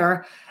the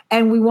gear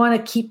and we want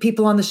to keep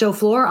people on the show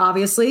floor,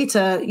 obviously,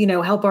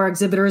 to, help our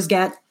exhibitors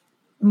get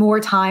more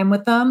time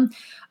with them.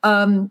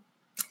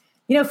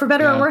 For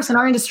better or worse in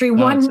our industry,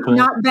 one cool.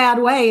 Not bad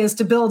way is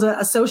to build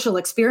a social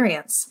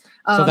experience.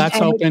 So that's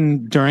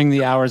open during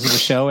the hours of the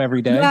show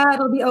every day? Yeah,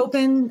 it'll be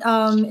open.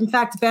 In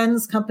fact,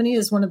 Ben's company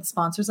is one of the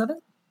sponsors of it.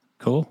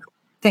 Cool.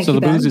 Thank you, So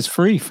the booze is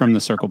free from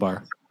the circle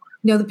bar?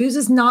 No, the booze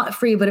is not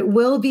free, but it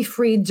will be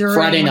free during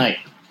Friday night.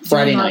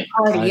 Party.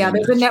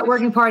 There's a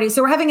networking party.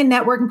 So we're having a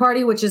networking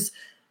party, which is,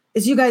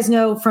 as you guys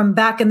know, from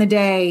back in the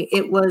day,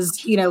 it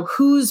was,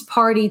 whose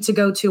party to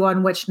go to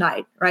on which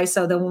night, right?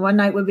 So the one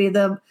night would be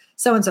the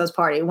so-and-so's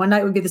party. One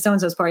night would be the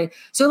so-and-so's party.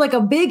 So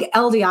a big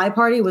LDI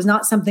party was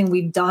not something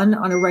we've done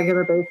on a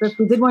regular basis.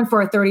 We did one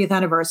for our 30th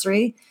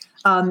anniversary.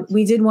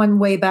 We did one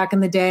way back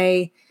in the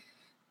day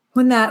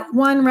when that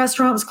one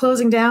restaurant was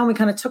closing down. We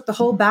kind of took the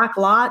whole back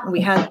lot and we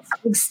had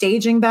big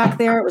staging back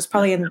there. It was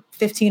probably in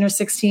 15 or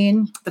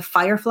 16, the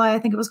Firefly, I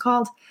think it was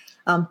called.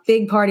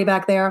 Big party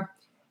back there.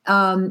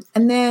 And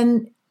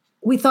then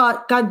we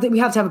thought, God, we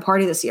have to have a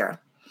party this year.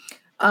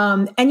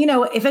 And,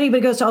 if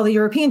anybody goes to all the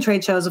European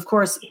trade shows, of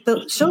course,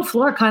 the show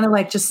floor kind of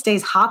like just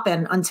stays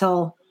hopping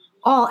until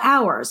all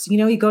hours.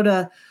 You go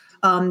to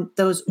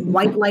those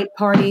white light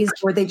parties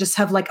where they just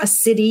have like a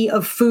city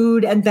of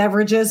food and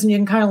beverages, and you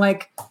can kind of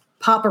like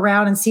pop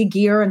around and see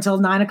gear until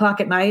 9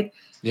 o'clock at night.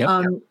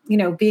 Yep.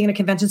 Being in a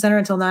convention center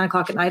until 9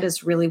 o'clock at night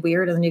is really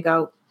weird. And then you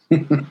go,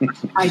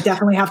 I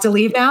definitely have to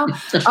leave now.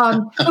 So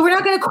we're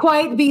not going to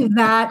quite be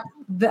that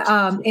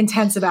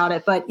intense about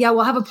it, but yeah,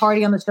 we'll have a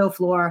party on the show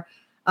floor.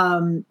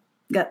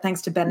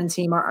 Thanks to Ben and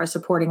team are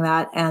supporting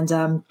that. And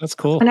that's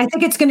cool. And I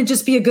think it's going to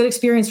just be a good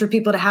experience for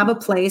people to have a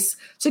place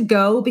to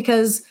go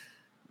because,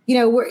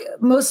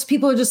 most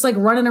people are just like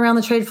running around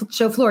the trade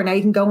show floor. Now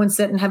you can go and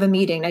sit and have a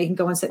meeting. Now you can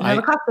go and sit and have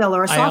a cocktail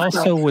or a soft I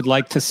also would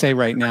like to say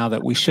right now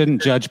that we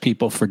shouldn't judge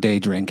people for day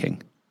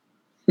drinking.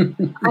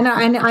 And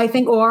I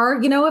think,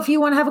 or, if you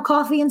want to have a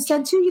coffee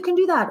instead too, you can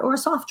do that, or a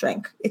soft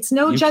drink. It's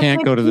no judgment. You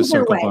can't go to the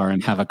Circle way. Bar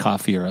and have a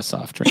coffee or a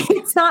soft drink.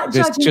 It's not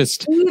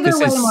judgment. This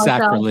is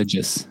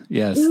sacrilegious.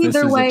 Yes, this is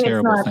a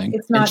terrible thing.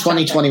 In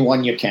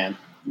 2021, you can.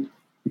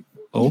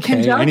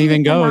 Okay,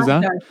 anything goes,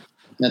 huh?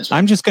 That's right.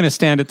 I'm just going to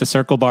stand at the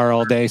Circle Bar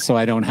all day so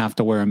I don't have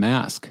to wear a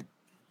mask.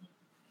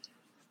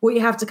 Well, you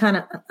have to kind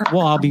of...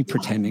 I'll be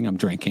pretending I'm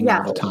drinking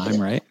all the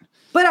time, right?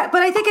 But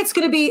I think it's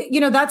going to be,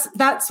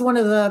 that's one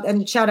of the,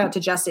 and shout out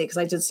to Jessie, because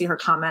I did see her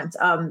comment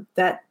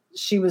that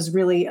she was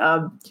really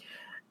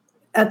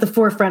at the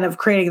forefront of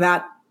creating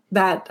that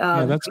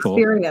that's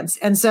experience.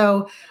 Cool. And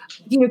so,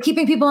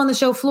 keeping people on the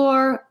show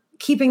floor,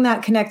 keeping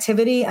that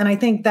connectivity. And I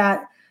think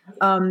that,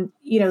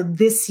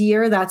 this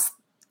year, that's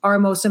our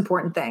most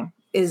important thing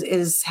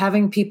is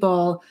having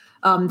people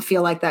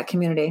feel like that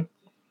community.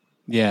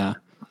 Yeah.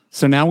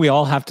 So now we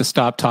all have to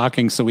stop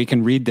talking so we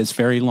can read this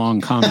very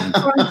long comment.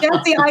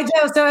 Jessie, I do.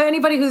 So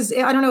anybody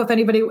I don't know if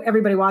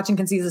everybody watching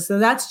can see this. So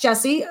that's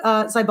Jessie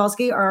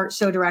Cybulski, our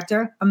show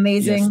director.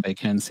 Amazing, yes, they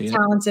can see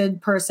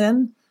talented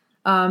person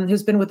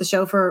who's been with the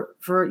show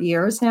for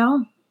years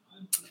now.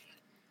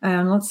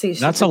 And let's see.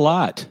 That's a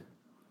lot.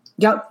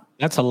 Yep.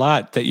 That's a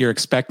lot that you're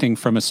expecting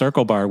from a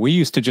Circle Bar. We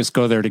used to just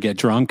go there to get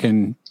drunk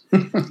and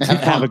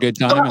have a good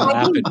time and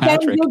laugh at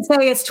Patrick. Ben did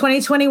say it's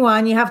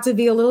 2021. You have to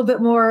be a little bit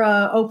more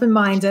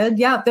open-minded.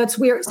 Yeah, that's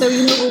weird. So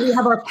we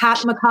have our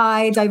Pat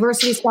Mackay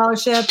Diversity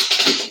Scholarship.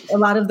 A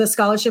lot of the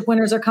scholarship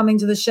winners are coming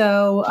to the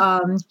show.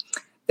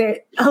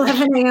 The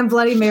 11 a.m.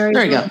 Bloody Mary.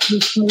 There you go.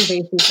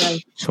 Movie,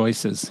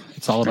 choices.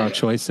 It's all about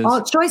choices.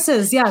 All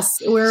choices.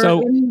 Yes.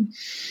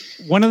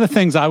 One of the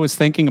things I was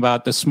thinking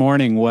about this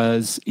morning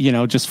was,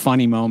 just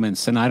funny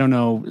moments. And I don't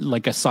know,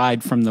 like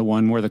aside from the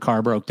one where the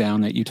car broke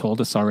down that you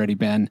told us already,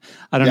 Ben,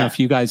 I don't know if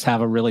you guys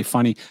have a really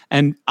funny,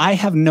 and I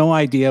have no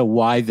idea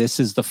why this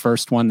is the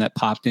first one that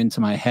popped into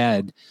my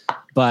head,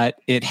 but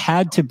it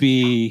had to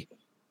be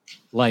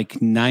like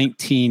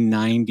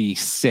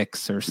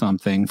 1996 or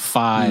something,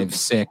 5,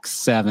 6,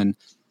 7.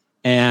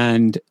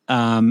 And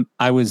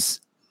I was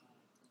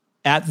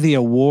at the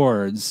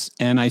awards,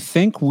 and I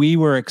think we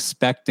were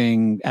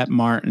expecting at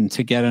Martin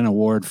to get an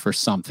award for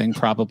something,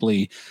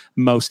 probably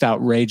most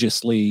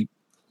outrageously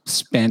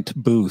spent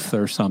booth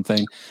or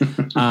something.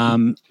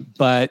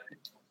 But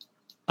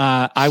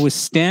I was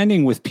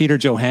standing with Peter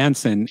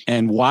Johansson,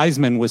 and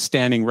Wiseman was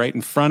standing right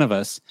in front of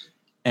us.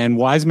 And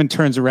Wiseman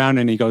turns around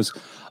and he goes,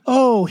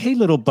 "Oh, hey,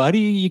 little buddy,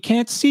 you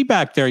can't see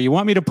back there. You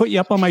want me to put you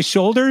up on my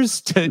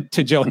shoulders?"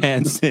 to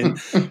Johansson.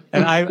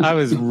 And I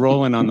was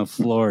rolling on the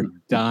floor,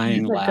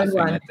 dying laughing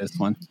at this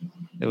one.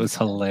 It was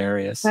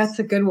hilarious. That's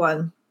a good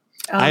one.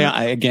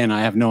 I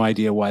have no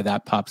idea why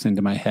that pops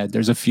into my head.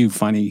 There's a few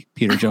funny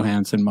Peter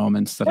Johansson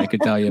moments that I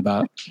could tell you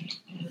about.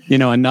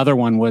 Another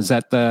one was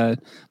at the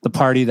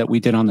party that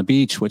we did on the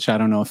beach, which I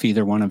don't know if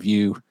either one of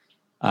you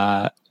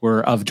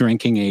were of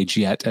drinking age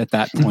yet at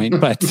that point,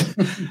 but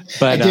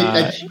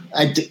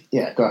I did.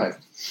 Yeah, go ahead.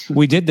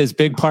 We did this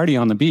big party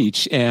on the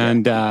beach,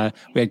 and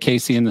we had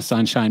Casey and the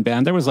Sunshine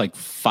Band. There was like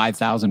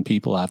 5,000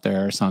 people out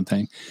there or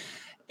something.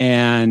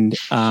 And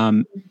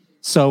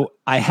so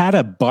I had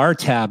a bar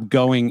tab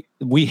going.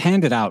 We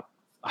handed out,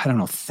 I don't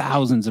know,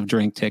 thousands of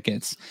drink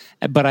tickets,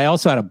 but I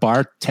also had a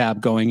bar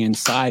tab going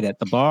inside at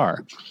the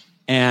bar.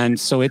 And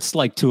so it's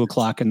like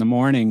 2:00 in the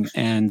morning,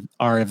 and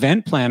our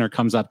event planner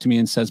comes up to me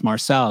and says,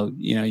 "Marcel,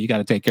 you got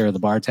to take care of the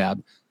bar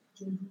tab."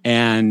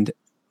 And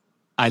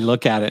I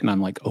look at it and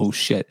I'm like, "Oh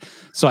shit."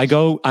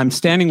 So I'm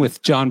standing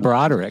with John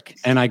Broderick,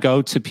 and I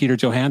go to Peter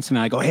Johansson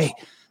and I go, "Hey,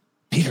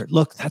 Peter,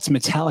 look, that's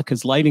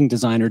Metallica's lighting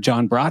designer,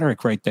 John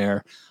Broderick, right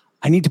there.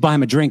 I need to buy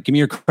him a drink. Give me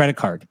your credit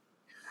card."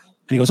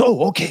 And he goes,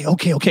 "Oh,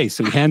 okay.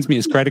 So he hands me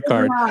his credit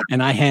card,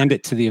 and I hand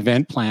it to the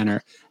event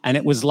planner, and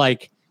it was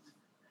like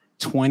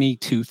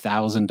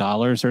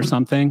 $22,000 or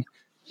something.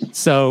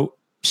 So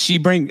she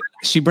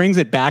brings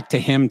it back to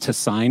him to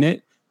sign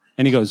it,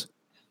 and he goes,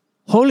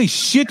 "Holy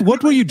shit,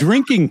 what were you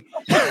drinking?"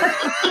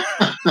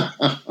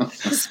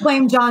 Just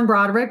blame John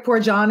Broderick.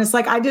 Poor John. It's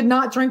like, I did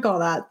not drink all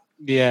that.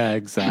 Yeah,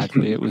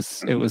 exactly. It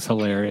was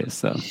hilarious.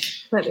 So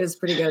that is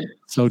pretty good.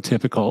 So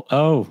typical.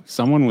 Oh,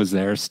 someone was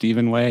there,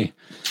 Stephen Way.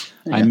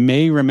 I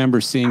may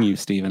remember seeing you,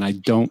 Stephen. I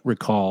don't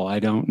recall. I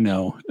don't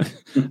know.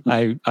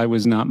 I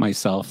was not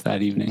myself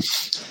that evening.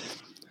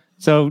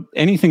 So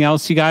anything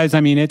else, you guys?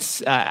 I mean,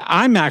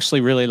 I'm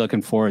actually really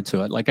looking forward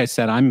to it. Like I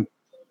said, I'm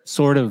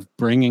sort of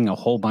bringing a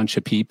whole bunch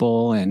of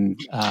people and,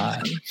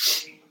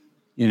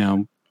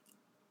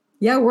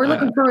 Yeah, we're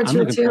looking forward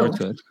to it too.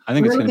 I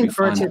think it's going to be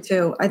fun. We're looking forward to it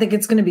too. I think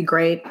it's going to be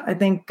great. I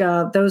think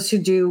those who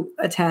do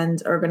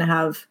attend are going to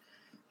have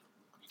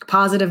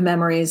positive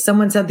memories.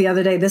 Someone said the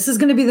other day, this is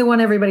going to be the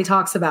one everybody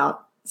talks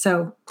about.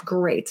 So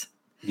great.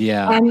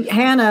 Yeah. And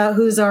Hannah,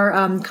 who's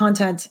our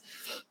content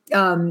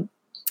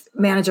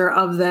manager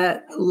of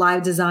the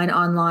Live Design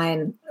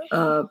Online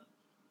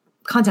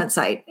content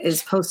site,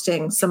 is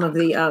posting some of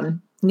the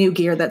new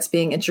gear that's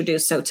being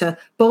introduced. So to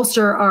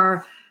bolster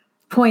our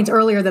point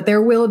earlier that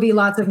there will be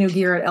lots of new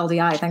gear at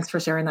LDI. Thanks for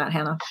sharing that,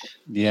 Hannah.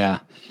 Yeah.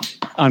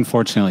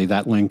 Unfortunately,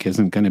 that link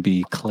isn't going to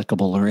be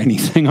clickable or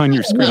anything on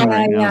your screen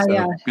right now.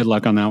 So good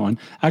luck on that one.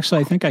 Actually,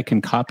 I think I can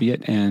copy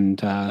it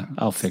and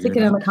I'll figure it out.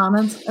 Stick it in the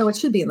comments. Oh, it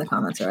should be in the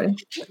comments already.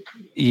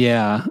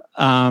 Yeah.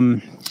 I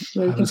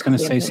was going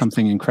to say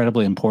something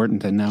incredibly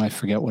important and now I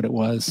forget what it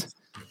was.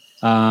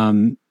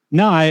 No,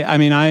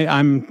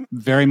 I'm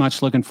very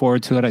much looking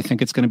forward to it. I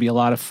think it's going to be a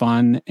lot of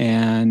fun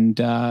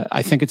and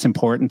I think it's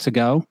important to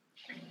go.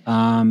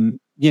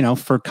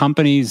 For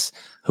companies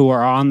who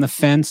are on the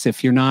fence,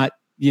 if you're not,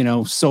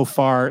 so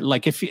far,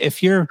 like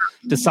if you're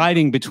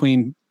deciding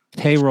between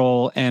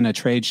payroll and a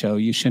trade show,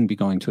 you shouldn't be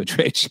going to a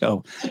trade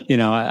show.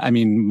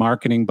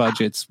 Marketing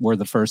budgets were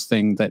the first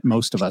thing that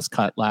most of us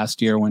cut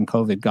last year when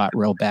COVID got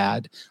real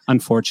bad,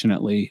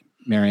 unfortunately,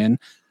 Marion.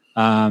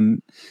 So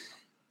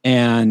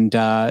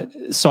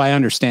I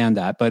understand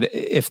that, but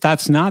if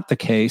that's not the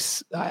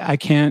case, I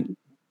can't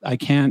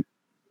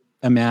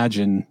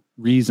imagine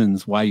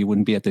reasons why you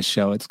wouldn't be at this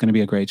show. It's going to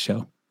be a great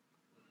show.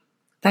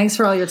 Thanks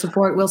for all your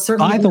support. We'll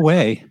certainly. By the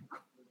way,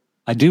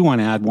 I do want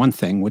to add one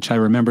thing, which I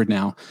remembered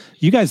now.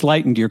 You guys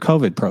lightened your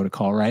COVID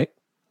protocol, right?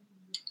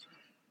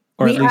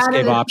 Or at least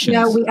gave options.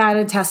 No, we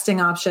added testing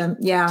option.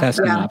 Yeah.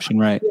 Testing option,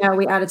 right. Yeah,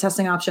 we added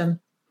testing option.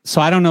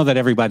 So I don't know that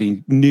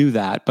everybody knew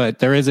that, but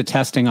there is a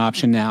testing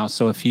option now.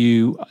 So if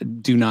you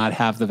do not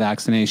have the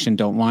vaccination,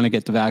 don't want to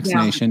get the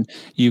vaccination,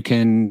 you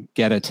can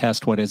get a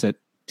test. What is it?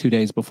 2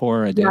 days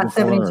before, a day before?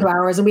 72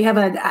 hours. And we have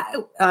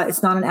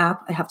it's not an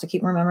app. I have to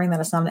keep remembering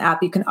that it's not an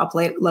app. You can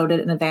upload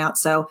it in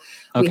advance. So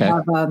we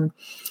have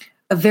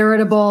a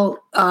veritable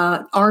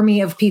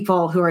army of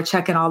people who are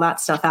checking all that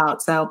stuff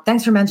out. So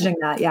thanks for mentioning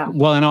that. Yeah.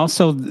 Well, and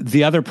also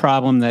the other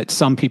problem that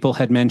some people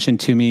had mentioned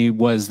to me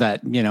was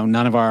that,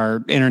 none of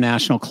our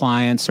international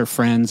clients or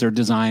friends or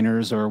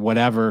designers or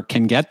whatever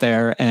can get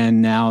there.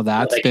 And now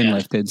that's been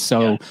lifted.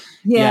 So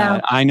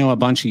yeah, I know a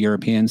bunch of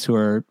Europeans who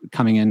are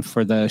coming in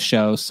for the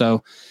show.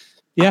 So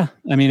yeah,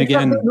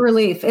 again, a big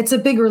relief. It's a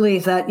big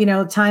relief that,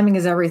 timing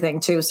is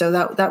everything too. So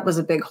that was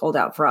a big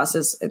holdout for us,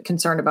 is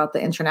concerned about the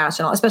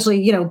international,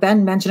 especially,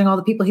 Ben mentioning all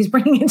the people he's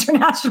bringing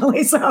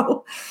internationally.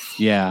 So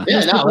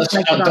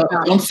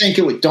don't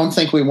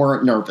think we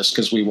weren't nervous,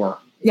 because we were.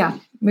 Yeah,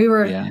 we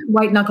were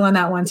white knuckling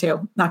that one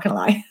too. Not gonna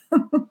lie.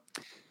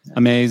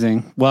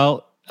 Amazing.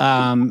 Well,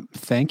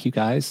 thank you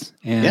guys.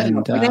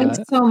 And thanks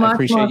so much, I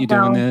appreciate you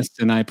doing this.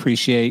 And I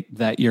appreciate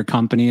that your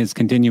company is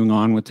continuing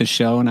on with the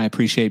show. And I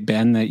appreciate,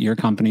 Ben, that your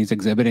company is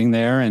exhibiting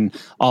there, and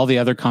all the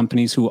other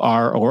companies who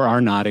are or are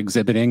not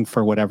exhibiting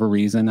for whatever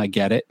reason. I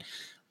get it.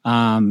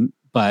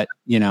 But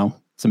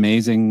it's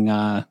amazing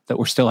that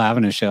we're still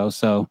having a show.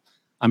 So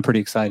I'm pretty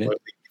excited.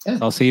 Yeah.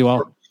 I'll see you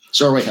all.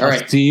 So all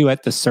right. See you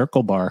at the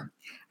Circle Bar.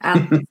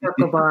 At the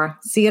Circle Bar.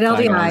 See you at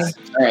LDI.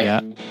 All right.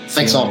 Yeah.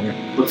 Thanks all.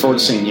 Look forward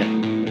to seeing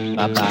you.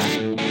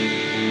 Bye-bye.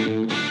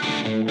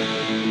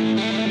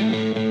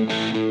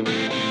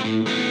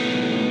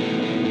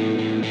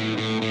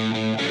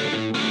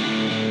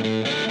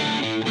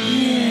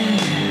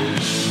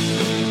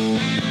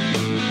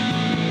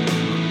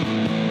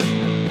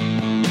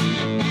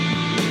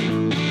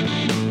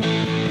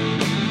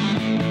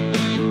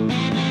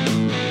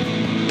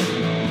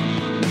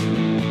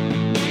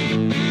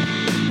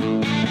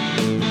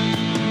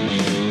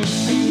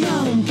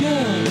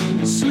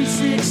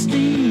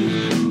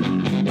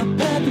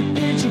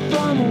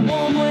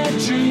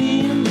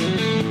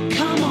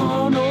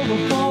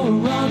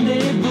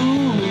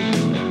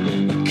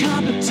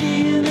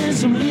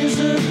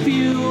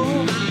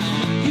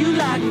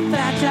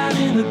 Out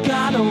in the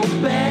God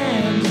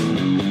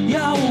band,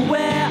 you're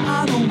aware.